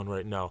stepped on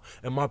right now,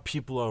 and my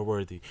people are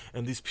worthy,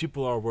 and these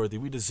people are worthy.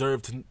 We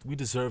deserve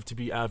to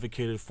be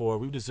advocated for.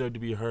 We deserve to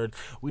be heard.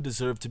 We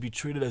deserve to be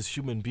treated as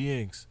human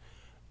beings,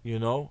 you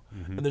know.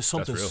 And there's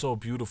something so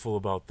beautiful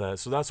about that.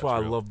 So that's why I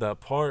love that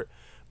part.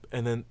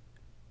 And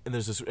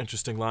there's this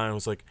interesting line. It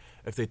was like,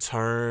 if they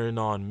turn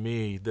on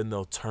me, then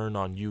they'll turn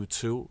on you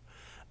too.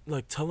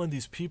 Like telling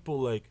these people,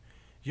 like,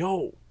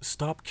 yo,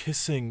 stop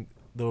kissing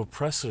the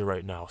oppressor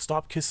right now.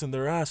 Stop kissing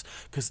their ass,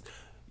 because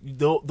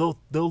they'll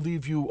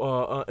leave you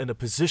in a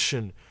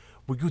position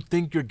where you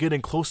think you're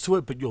getting close to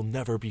it, but you'll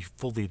never be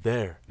fully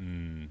there.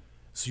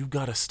 So you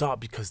gotta stop,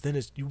 because then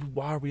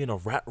why are we in a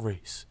rat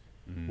race?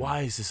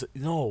 Why is this?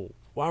 No,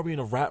 why are we in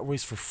a rat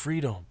race for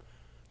freedom?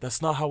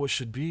 That's not how it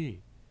should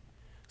be.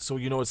 So,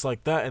 you know, it's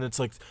like that, and it's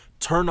like,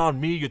 turn on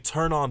me, you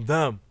turn on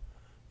them.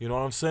 You know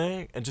what I'm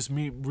saying? And just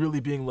me really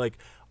being like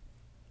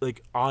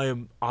I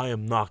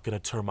am not gonna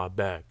turn my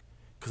back,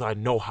 because I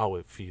know how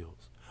it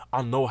feels.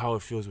 I know how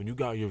it feels when you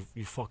got your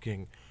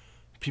fucking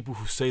people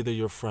who say they're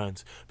your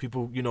friends,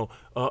 people, you know,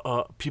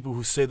 people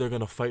who say they're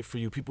gonna fight for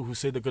you, people who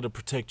say they're gonna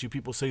protect you,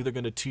 people say they're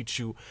gonna teach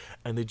you,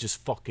 and they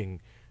just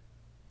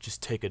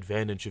take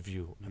advantage of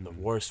you in the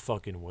worst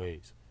fucking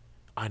ways.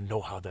 I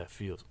know how that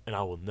feels, and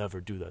I will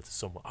never do that to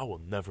someone. I will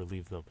never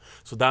leave them.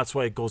 So that's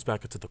why it goes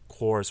back into the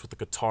chorus with the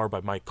guitar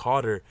by Mike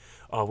Cotter,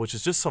 which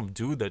is just some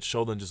dude that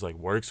Sheldon just like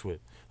works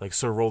with, like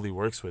Sir Rowley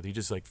works with. He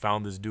just like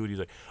found this dude. He's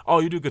like, oh,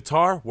 you do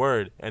guitar?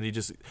 Word. And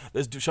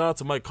shout out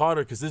to Mike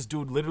Cotter, because this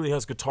dude literally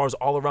has guitars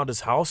all around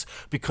his house,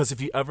 because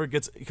he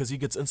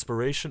gets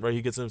inspiration, right?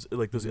 He gets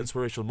like those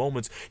inspirational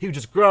moments. He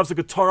just grabs the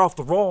guitar off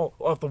the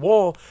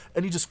wall,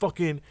 and he just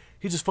fucking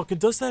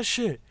does that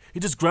shit. He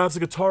just grabs the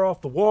guitar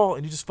off the wall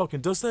and he just fucking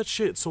does that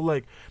shit. So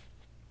like,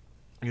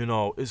 you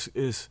know,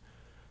 is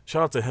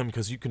shout out to him,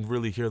 because you can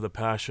really hear the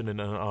passion and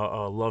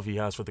love he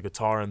has for the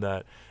guitar and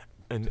that.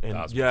 And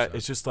yeah,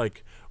 it's just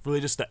like really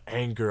just the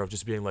anger of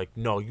just being like,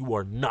 no, you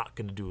are not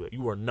gonna do it.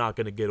 You are not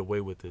gonna get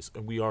away with this,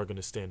 and we are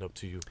gonna stand up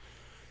to you.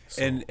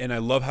 So. And I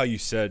love how you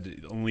said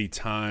the only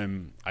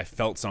time I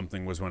felt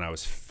something was when I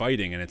was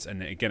fighting,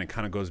 and again, it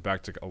kind of goes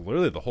back to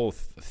literally the whole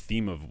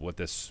theme of what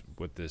this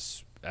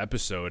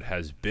episode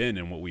has been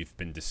and what we've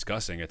been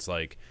discussing. It's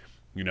like,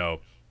 you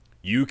know,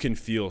 you can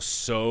feel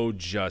so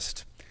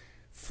just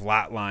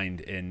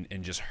flatlined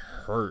and just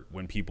hurt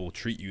when people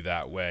treat you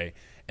that way,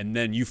 and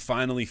then you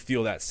finally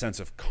feel that sense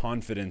of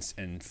confidence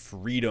and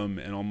freedom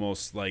and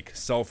almost like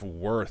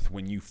self-worth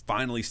when you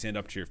finally stand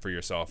up for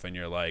yourself and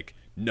you're like,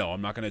 no,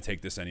 I'm not going to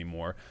take this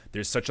anymore.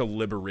 There's such a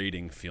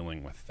liberating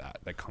feeling with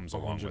that comes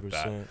along with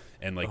that.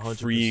 And like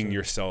 100%. Freeing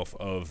yourself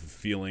of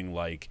feeling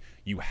like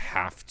you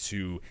have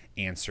to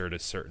answer to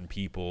certain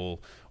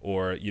people,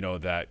 or, you know,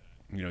 that,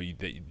 you know,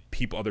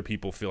 other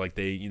people feel like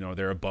they, you know,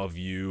 they're above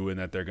you and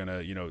that they're going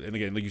to, you know, and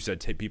again, like you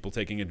said, people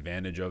taking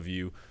advantage of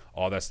you,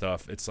 all that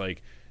stuff. It's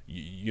like,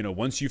 you know,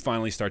 once you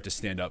finally start to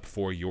stand up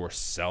for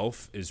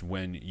yourself is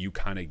when you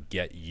kind of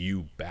get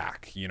you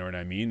back, you know what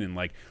I mean? And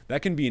like,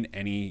 that can be in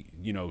any,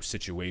 you know,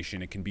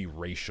 situation. It can be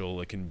racial.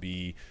 It can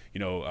be, you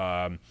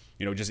know,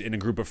 just in a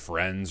group of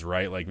friends,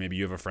 right? Like maybe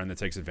you have a friend that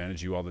takes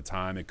advantage of you all the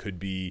time. It could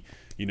be,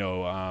 you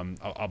know,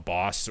 a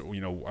boss,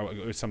 you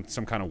know, some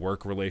kind of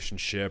work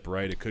relationship,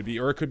 right? It could be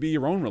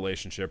your own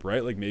relationship,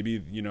 right? Like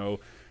maybe, you know,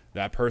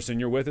 that person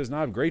you're with is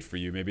not great for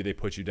you. Maybe they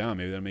put you down.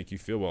 Maybe they'll make you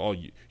feel, well, oh,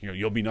 you know,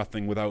 you'll be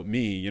nothing without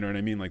me. You know what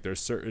I mean? Like there's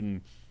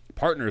certain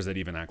partners that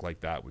even act like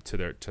that to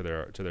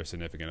their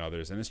significant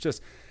others. And it's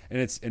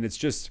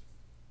just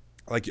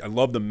like, I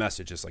love the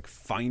message. It's like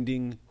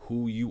finding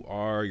who you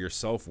are, your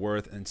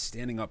self-worth, and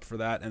standing up for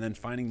that, and then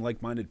finding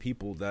like-minded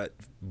people that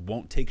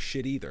won't take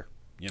shit either,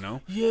 you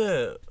know?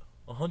 Yeah,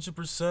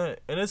 100%.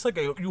 And it's like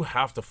you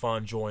have to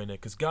find joy in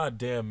it, because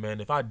goddamn, man,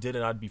 if I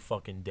didn't, I'd be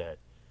fucking dead.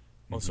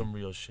 On some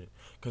real shit.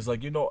 Because,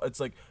 like, you know,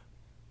 it's like,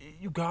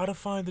 you gotta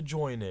find the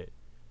joy in it.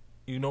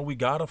 You know, we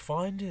gotta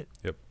find it.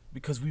 Yep.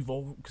 Because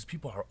people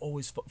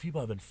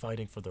have been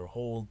fighting for their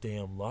whole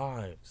damn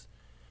lives.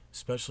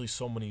 Especially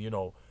so many, you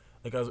know,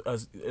 like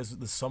as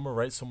the summer,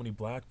 right? So many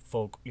black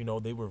folk, you know,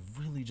 they were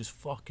really just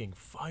fucking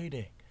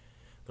fighting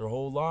their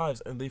whole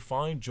lives, and they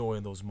find joy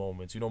in those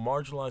moments. You know,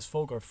 marginalized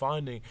folk are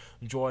finding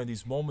joy in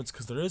these moments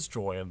because there is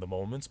joy in the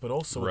moments, but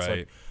also It's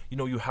like, you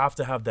know, you have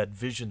to have that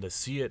vision to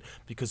see it,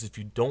 because if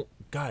you don't,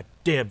 god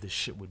damn, this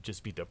shit would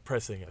just be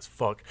depressing as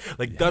fuck.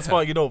 Like, that's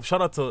why, you know,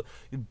 shout out to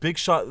Big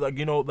Shot, like,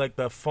 you know, like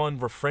that fun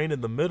refrain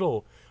in the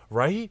middle,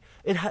 right?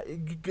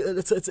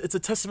 It's a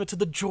testament to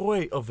the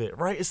joy of it,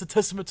 right? It's a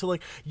testament to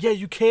like, yeah,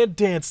 you can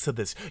dance to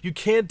this. You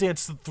can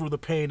dance through the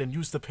pain and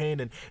use the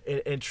pain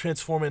and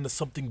transform it into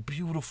something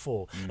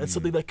beautiful and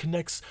something that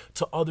connects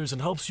to others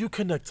and helps you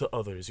connect to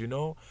others, you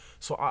know?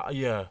 So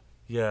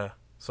yeah.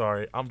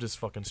 Sorry, I'm just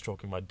fucking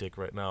stroking my dick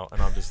right now,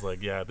 and I'm just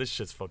like, yeah, this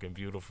shit's fucking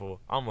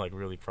beautiful. I'm like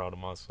really proud of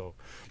myself.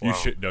 Wow.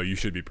 You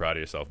should be proud of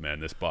yourself,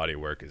 man. This body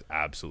of work is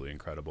absolutely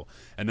incredible.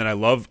 And then I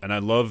love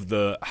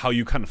the how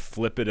you kind of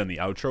flip it in the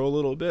outro a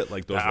little bit,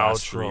 like those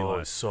last 3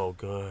 lines. Is so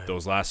good.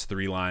 Those last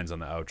 3 lines on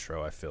the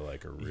outro, I feel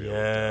like are really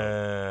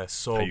dope.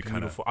 So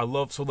beautiful. I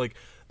love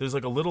there's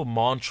like a little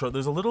mantra.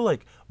 There's a little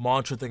like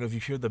mantra thing of you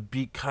hear the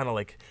beat kind of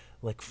like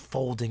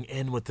folding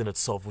in within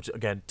itself, which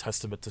again,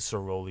 testament to Sir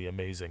Rowley,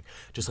 amazing.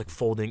 Just like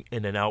folding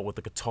in and out with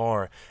the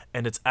guitar.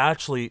 And it's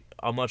actually,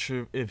 I'm not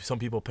sure if some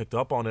people picked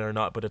up on it or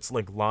not, but it's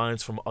like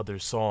lines from other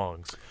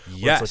songs.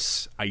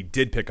 Yes, like, I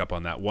did pick up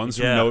on that. One's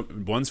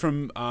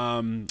from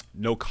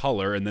No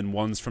Color, and then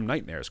one's from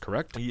Nightmares,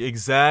 correct?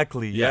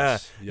 Exactly.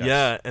 Yes.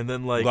 Yeah. And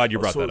then like, I'm glad you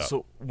brought that up.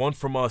 So one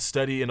from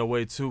Steady in a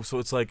way too. So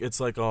it's like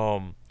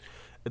again,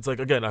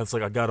 it's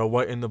like I got a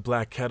white and the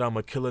black cat,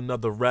 I'ma kill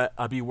another rat.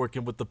 I be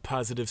working with the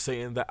positive,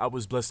 saying that I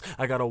was blessed.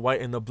 I got a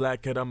white and the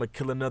black cat, I'ma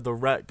kill another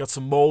rat. Got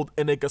some mold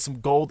in it, got some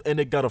gold in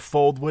it, got a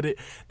fold with it.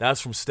 That's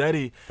from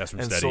Steady.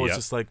 Steady, so it's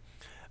just like,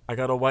 I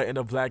got a white and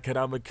a black cat,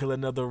 I'ma kill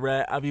another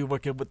rat. I be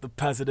working with the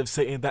positive,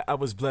 saying that I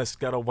was blessed.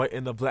 Got a white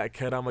and a black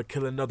cat, I'ma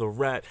kill another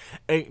rat.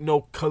 Ain't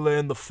no color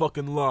in the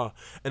fucking law.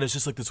 And it's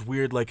just like this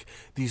weird, like,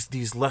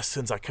 these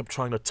lessons I kept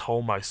trying to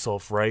tell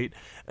myself, right?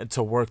 And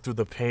to work through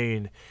the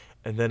pain.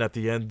 And then at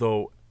the end,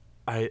 though,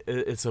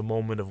 it's a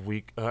moment of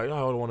I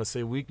don't want to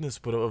say weakness,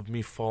 but of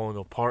me falling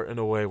apart in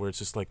a way where it's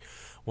just like,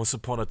 once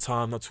upon a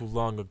time, not too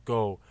long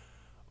ago,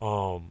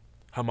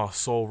 had my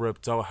soul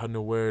ripped out, had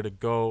nowhere to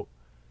go.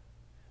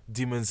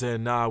 Demons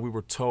in, we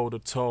were toe to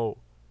toe.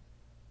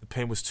 The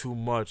pain was too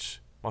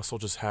much. My soul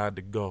just had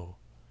to go.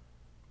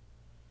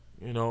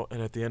 You know,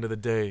 and at the end of the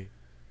day,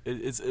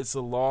 it's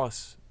a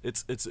loss.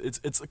 It's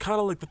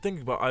kind of like the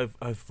thing about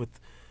I've with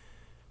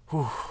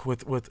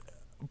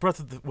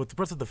Breath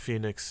of the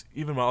Phoenix,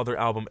 even my other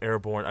album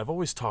Airborne, I've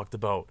always talked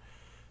about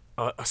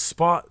a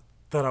spot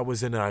that I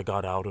was in and I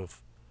got out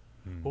of.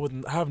 But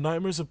with Have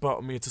Nightmares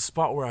About Me, it's a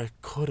spot where I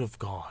could have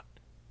gone.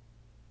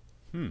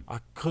 I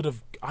could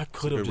have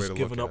just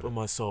given up on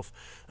myself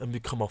and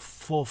become a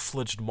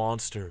full-fledged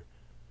monster,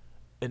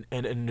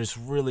 and just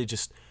really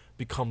just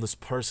become this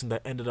person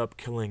that ended up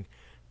killing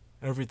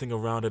everything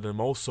around it, and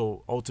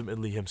also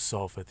ultimately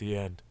himself at the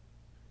end.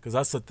 Because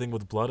that's the thing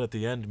with Blood at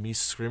the end, me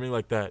screaming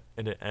like that,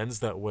 and it ends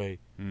that way.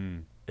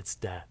 It's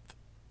death.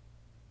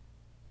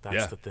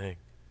 That's the thing.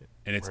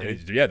 And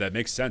that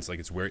makes sense. Like,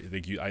 it's where,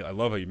 like, I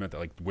love how you meant that,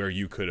 like, where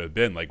you could have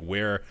been, like,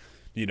 where,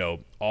 you know,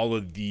 all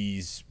of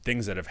these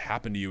things that have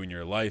happened to you in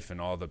your life, and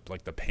all the,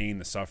 like, the pain,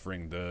 the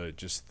suffering,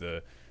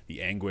 the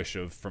anguish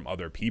from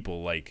other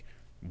people, like,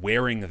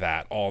 wearing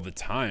that all the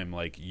time,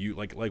 like you,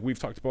 like we've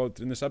talked about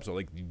in this episode,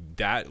 like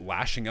that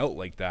lashing out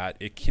like that,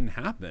 it can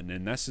happen,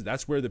 and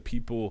that's where the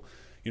people,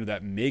 you know,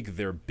 that make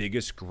their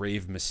biggest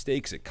grave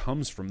mistakes, it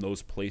comes from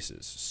those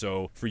places.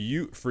 So for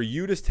you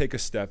to take a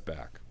step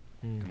back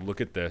and look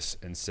at this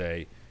and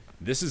say,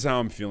 this is how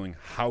I'm feeling,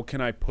 how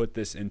can I put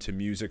this into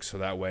music so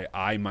that way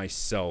I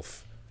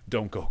myself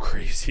don't go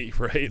crazy,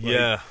 right?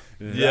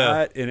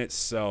 That in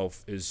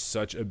itself is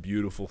such a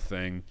beautiful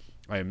thing.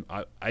 I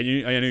know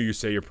you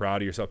say you're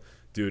proud of yourself,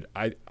 dude.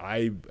 I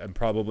am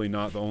probably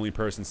not the only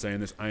person saying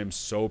this. I am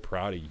so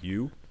proud of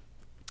you,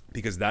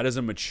 because that is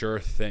a mature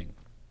thing.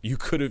 You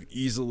could have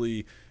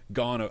easily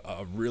gone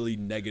a really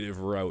negative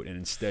route, and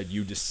instead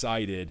you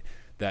decided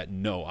that,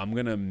 no, I'm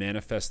going to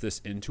manifest this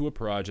into a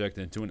project,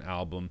 into an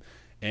album,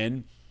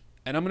 and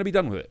I'm going to be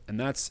done with it. And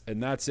that's it.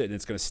 And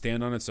it's going to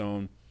stand on its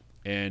own.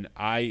 And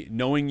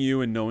knowing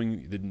you and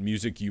knowing the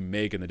music you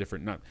make and the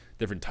different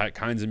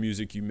kinds of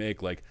music you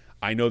make, like,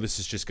 I know this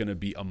is just going to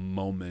be a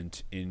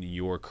moment in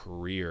your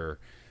career.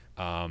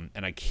 And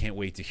I can't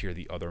wait to hear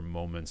the other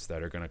moments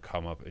that are going to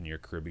come up in your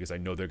career, because I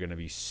know they're going to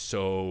be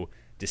so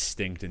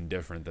distinct and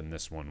different than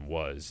this one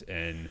was.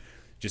 And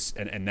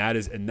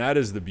that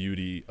is the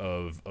beauty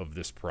of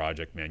this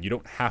project, man. You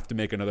don't have to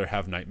make another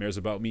Have Nightmares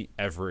About Me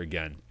ever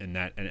again.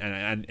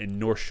 And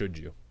nor should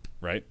you,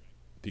 right?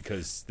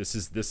 Because this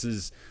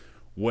is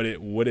what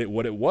it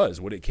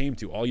was, what it came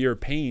to. All your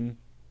pain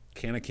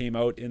kind of came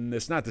out in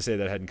this. Not to say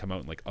that it hadn't come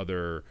out in like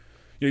other,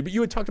 you know, but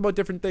you had talked about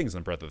different things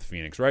on Breath of the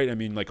Phoenix, right? I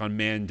mean, like on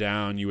Man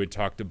Down, you had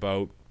talked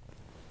about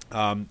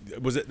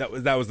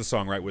that was the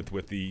song, right,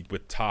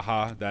 with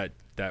Taha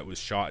that was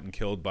shot and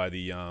killed by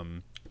the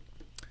I'm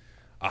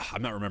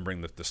not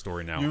remembering the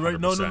story now. You're right.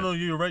 100%. No,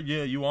 you're right.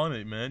 Yeah, you on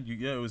it, man.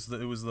 It was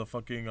the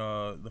fucking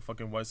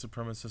white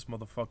supremacist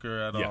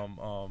motherfucker at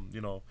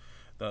you know,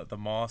 the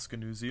mosque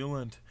in New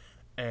Zealand.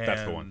 And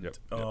that's the one. Yep.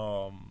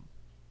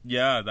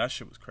 Yeah, that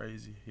shit was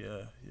crazy.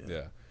 Yeah.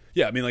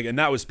 I mean, like, and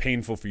that was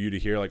painful for you to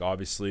hear, like,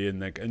 obviously, and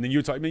then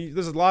you talk. I mean,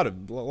 there's a lot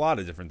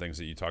of different things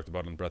that you talked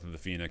about on Breath of the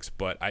Phoenix,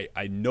 but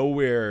I know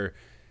where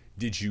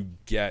did you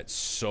get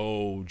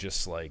so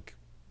just like,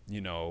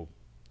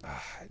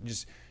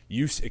 just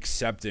you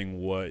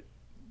accepting what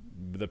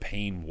the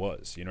pain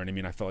was? You know what I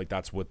mean? I felt like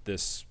that's what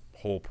this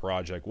whole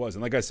project was.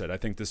 And like I said, I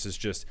think this is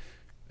just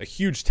a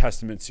huge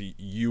testament to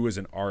you as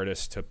an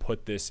artist to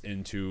put this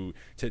into,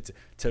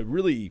 to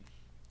really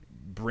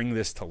bring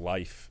this to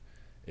life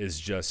is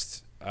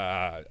just,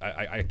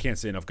 I can't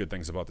say enough good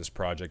things about this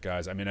project,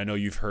 guys. I mean, I know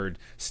you've heard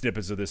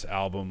snippets of this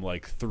album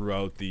like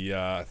throughout the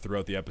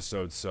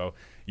episodes, so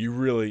you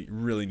really,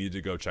 really need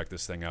to go check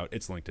this thing out.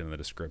 It's linked in the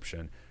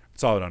description.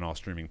 It's all on all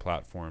streaming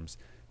platforms.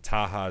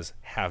 Taha's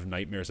Have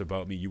Nightmares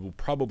About Me. You will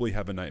probably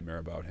have a nightmare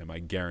about him. I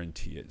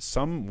guarantee it.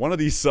 One of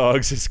these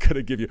songs is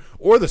gonna give you,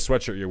 or the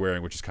sweatshirt you're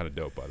wearing, which is kind of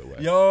dope, by the way.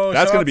 Yo,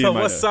 that's shout gonna out be to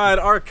West Side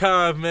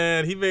Archive,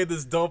 man. He made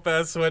this dope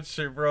ass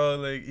sweatshirt, bro.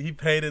 Like he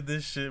painted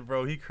this shit,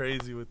 bro. He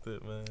crazy with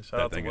it, man. Shout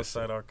out to West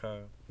Side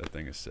Archive. That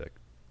thing is sick.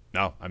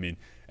 No, I mean,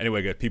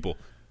 anyway, good people.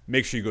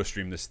 Make sure you go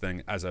stream this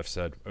thing. As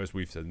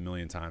we've said a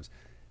million times,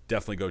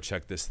 definitely go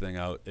check this thing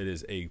out. It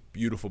is a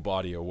beautiful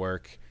body of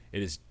work.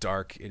 It is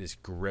dark. It is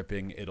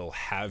gripping. It'll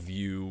have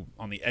you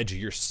on the edge of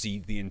your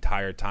seat the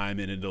entire time,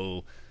 and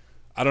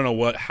I don't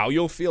know how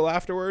you'll feel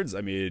afterwards. I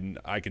mean,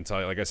 I can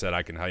tell you, like I said,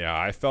 I can tell you how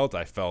I felt.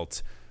 I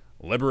felt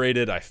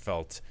liberated. I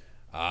felt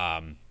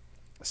a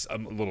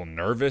little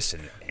nervous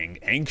and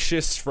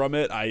anxious from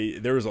it.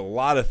 There was a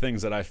lot of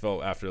things that I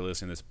felt after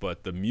listening to this,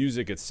 but the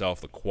music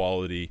itself, the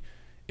quality,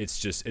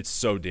 it's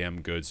so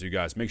damn good. So you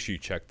guys, make sure you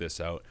check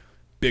this out.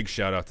 Big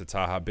shout out to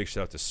Taha. Big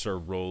shout out to Sir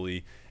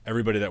Rolly.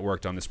 Everybody that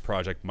worked on this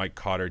project, Mike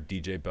Cotter,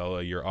 DJ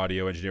Bella, your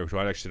audio engineer, who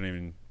I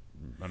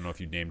don't know if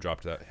you name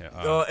dropped that.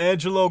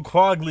 Angelo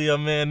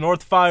Quaglia, man.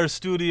 North Fire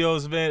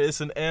Studios, man.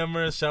 It's an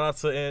Amherst. Shout out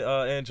to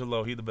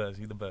Angelo. He the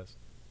best.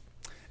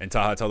 And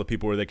Taha, tell the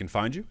people where they can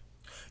find you.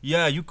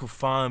 Yeah, you can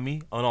find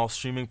me on all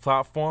streaming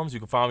platforms. You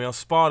can find me on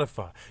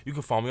Spotify. You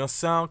can find me on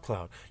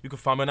SoundCloud. You can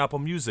find me on Apple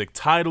Music.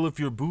 Tidal if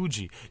you're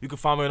bougie. You can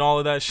find me on all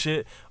of that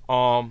shit.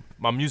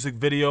 My music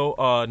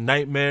video,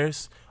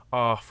 Nightmares,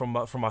 from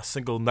my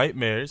single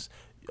Nightmares,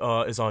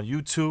 is on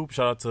YouTube.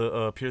 Shout out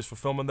to Pierce for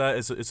filming that.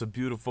 It's a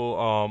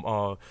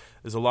beautiful.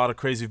 There's a lot of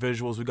crazy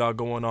visuals we got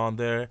going on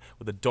there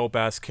with a dope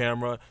ass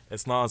camera.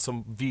 It's not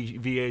some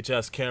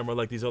VHS camera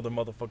like these other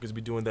motherfuckers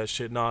be doing that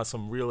shit. Nah, it's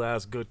some real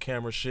ass good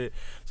camera shit.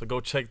 So go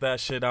check that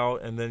shit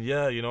out. And then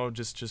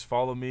just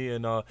follow me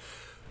and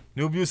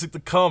new music to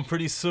come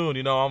pretty soon.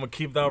 I'm gonna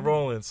keep that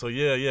rolling. So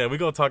yeah, we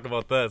gonna talk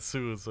about that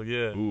soon. So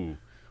yeah. Ooh.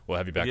 We'll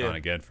have you back on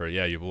again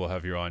we'll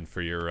have you on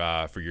for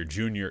your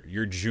junior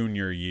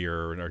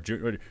year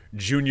or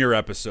junior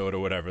episode or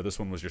whatever. This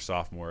one was your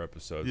sophomore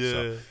episode. Yeah.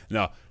 So,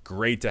 no,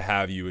 great to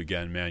have you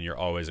again, man. You're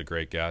always a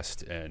great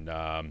guest. And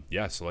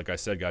so like I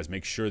said, guys,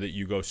 make sure that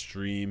you go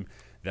stream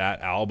that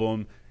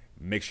album.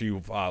 Make sure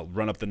you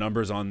run up the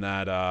numbers on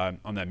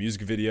that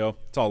music video.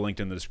 It's all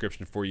linked in the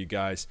description for you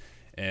guys.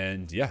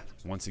 And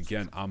once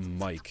again, I'm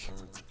Mike.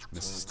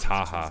 This is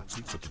Taha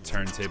with the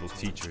Turntable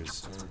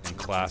Teachers, and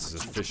class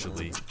is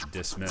officially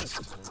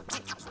dismissed.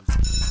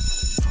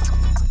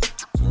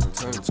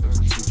 Turntable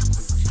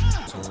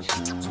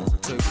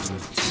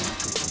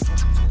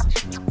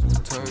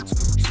Teachers.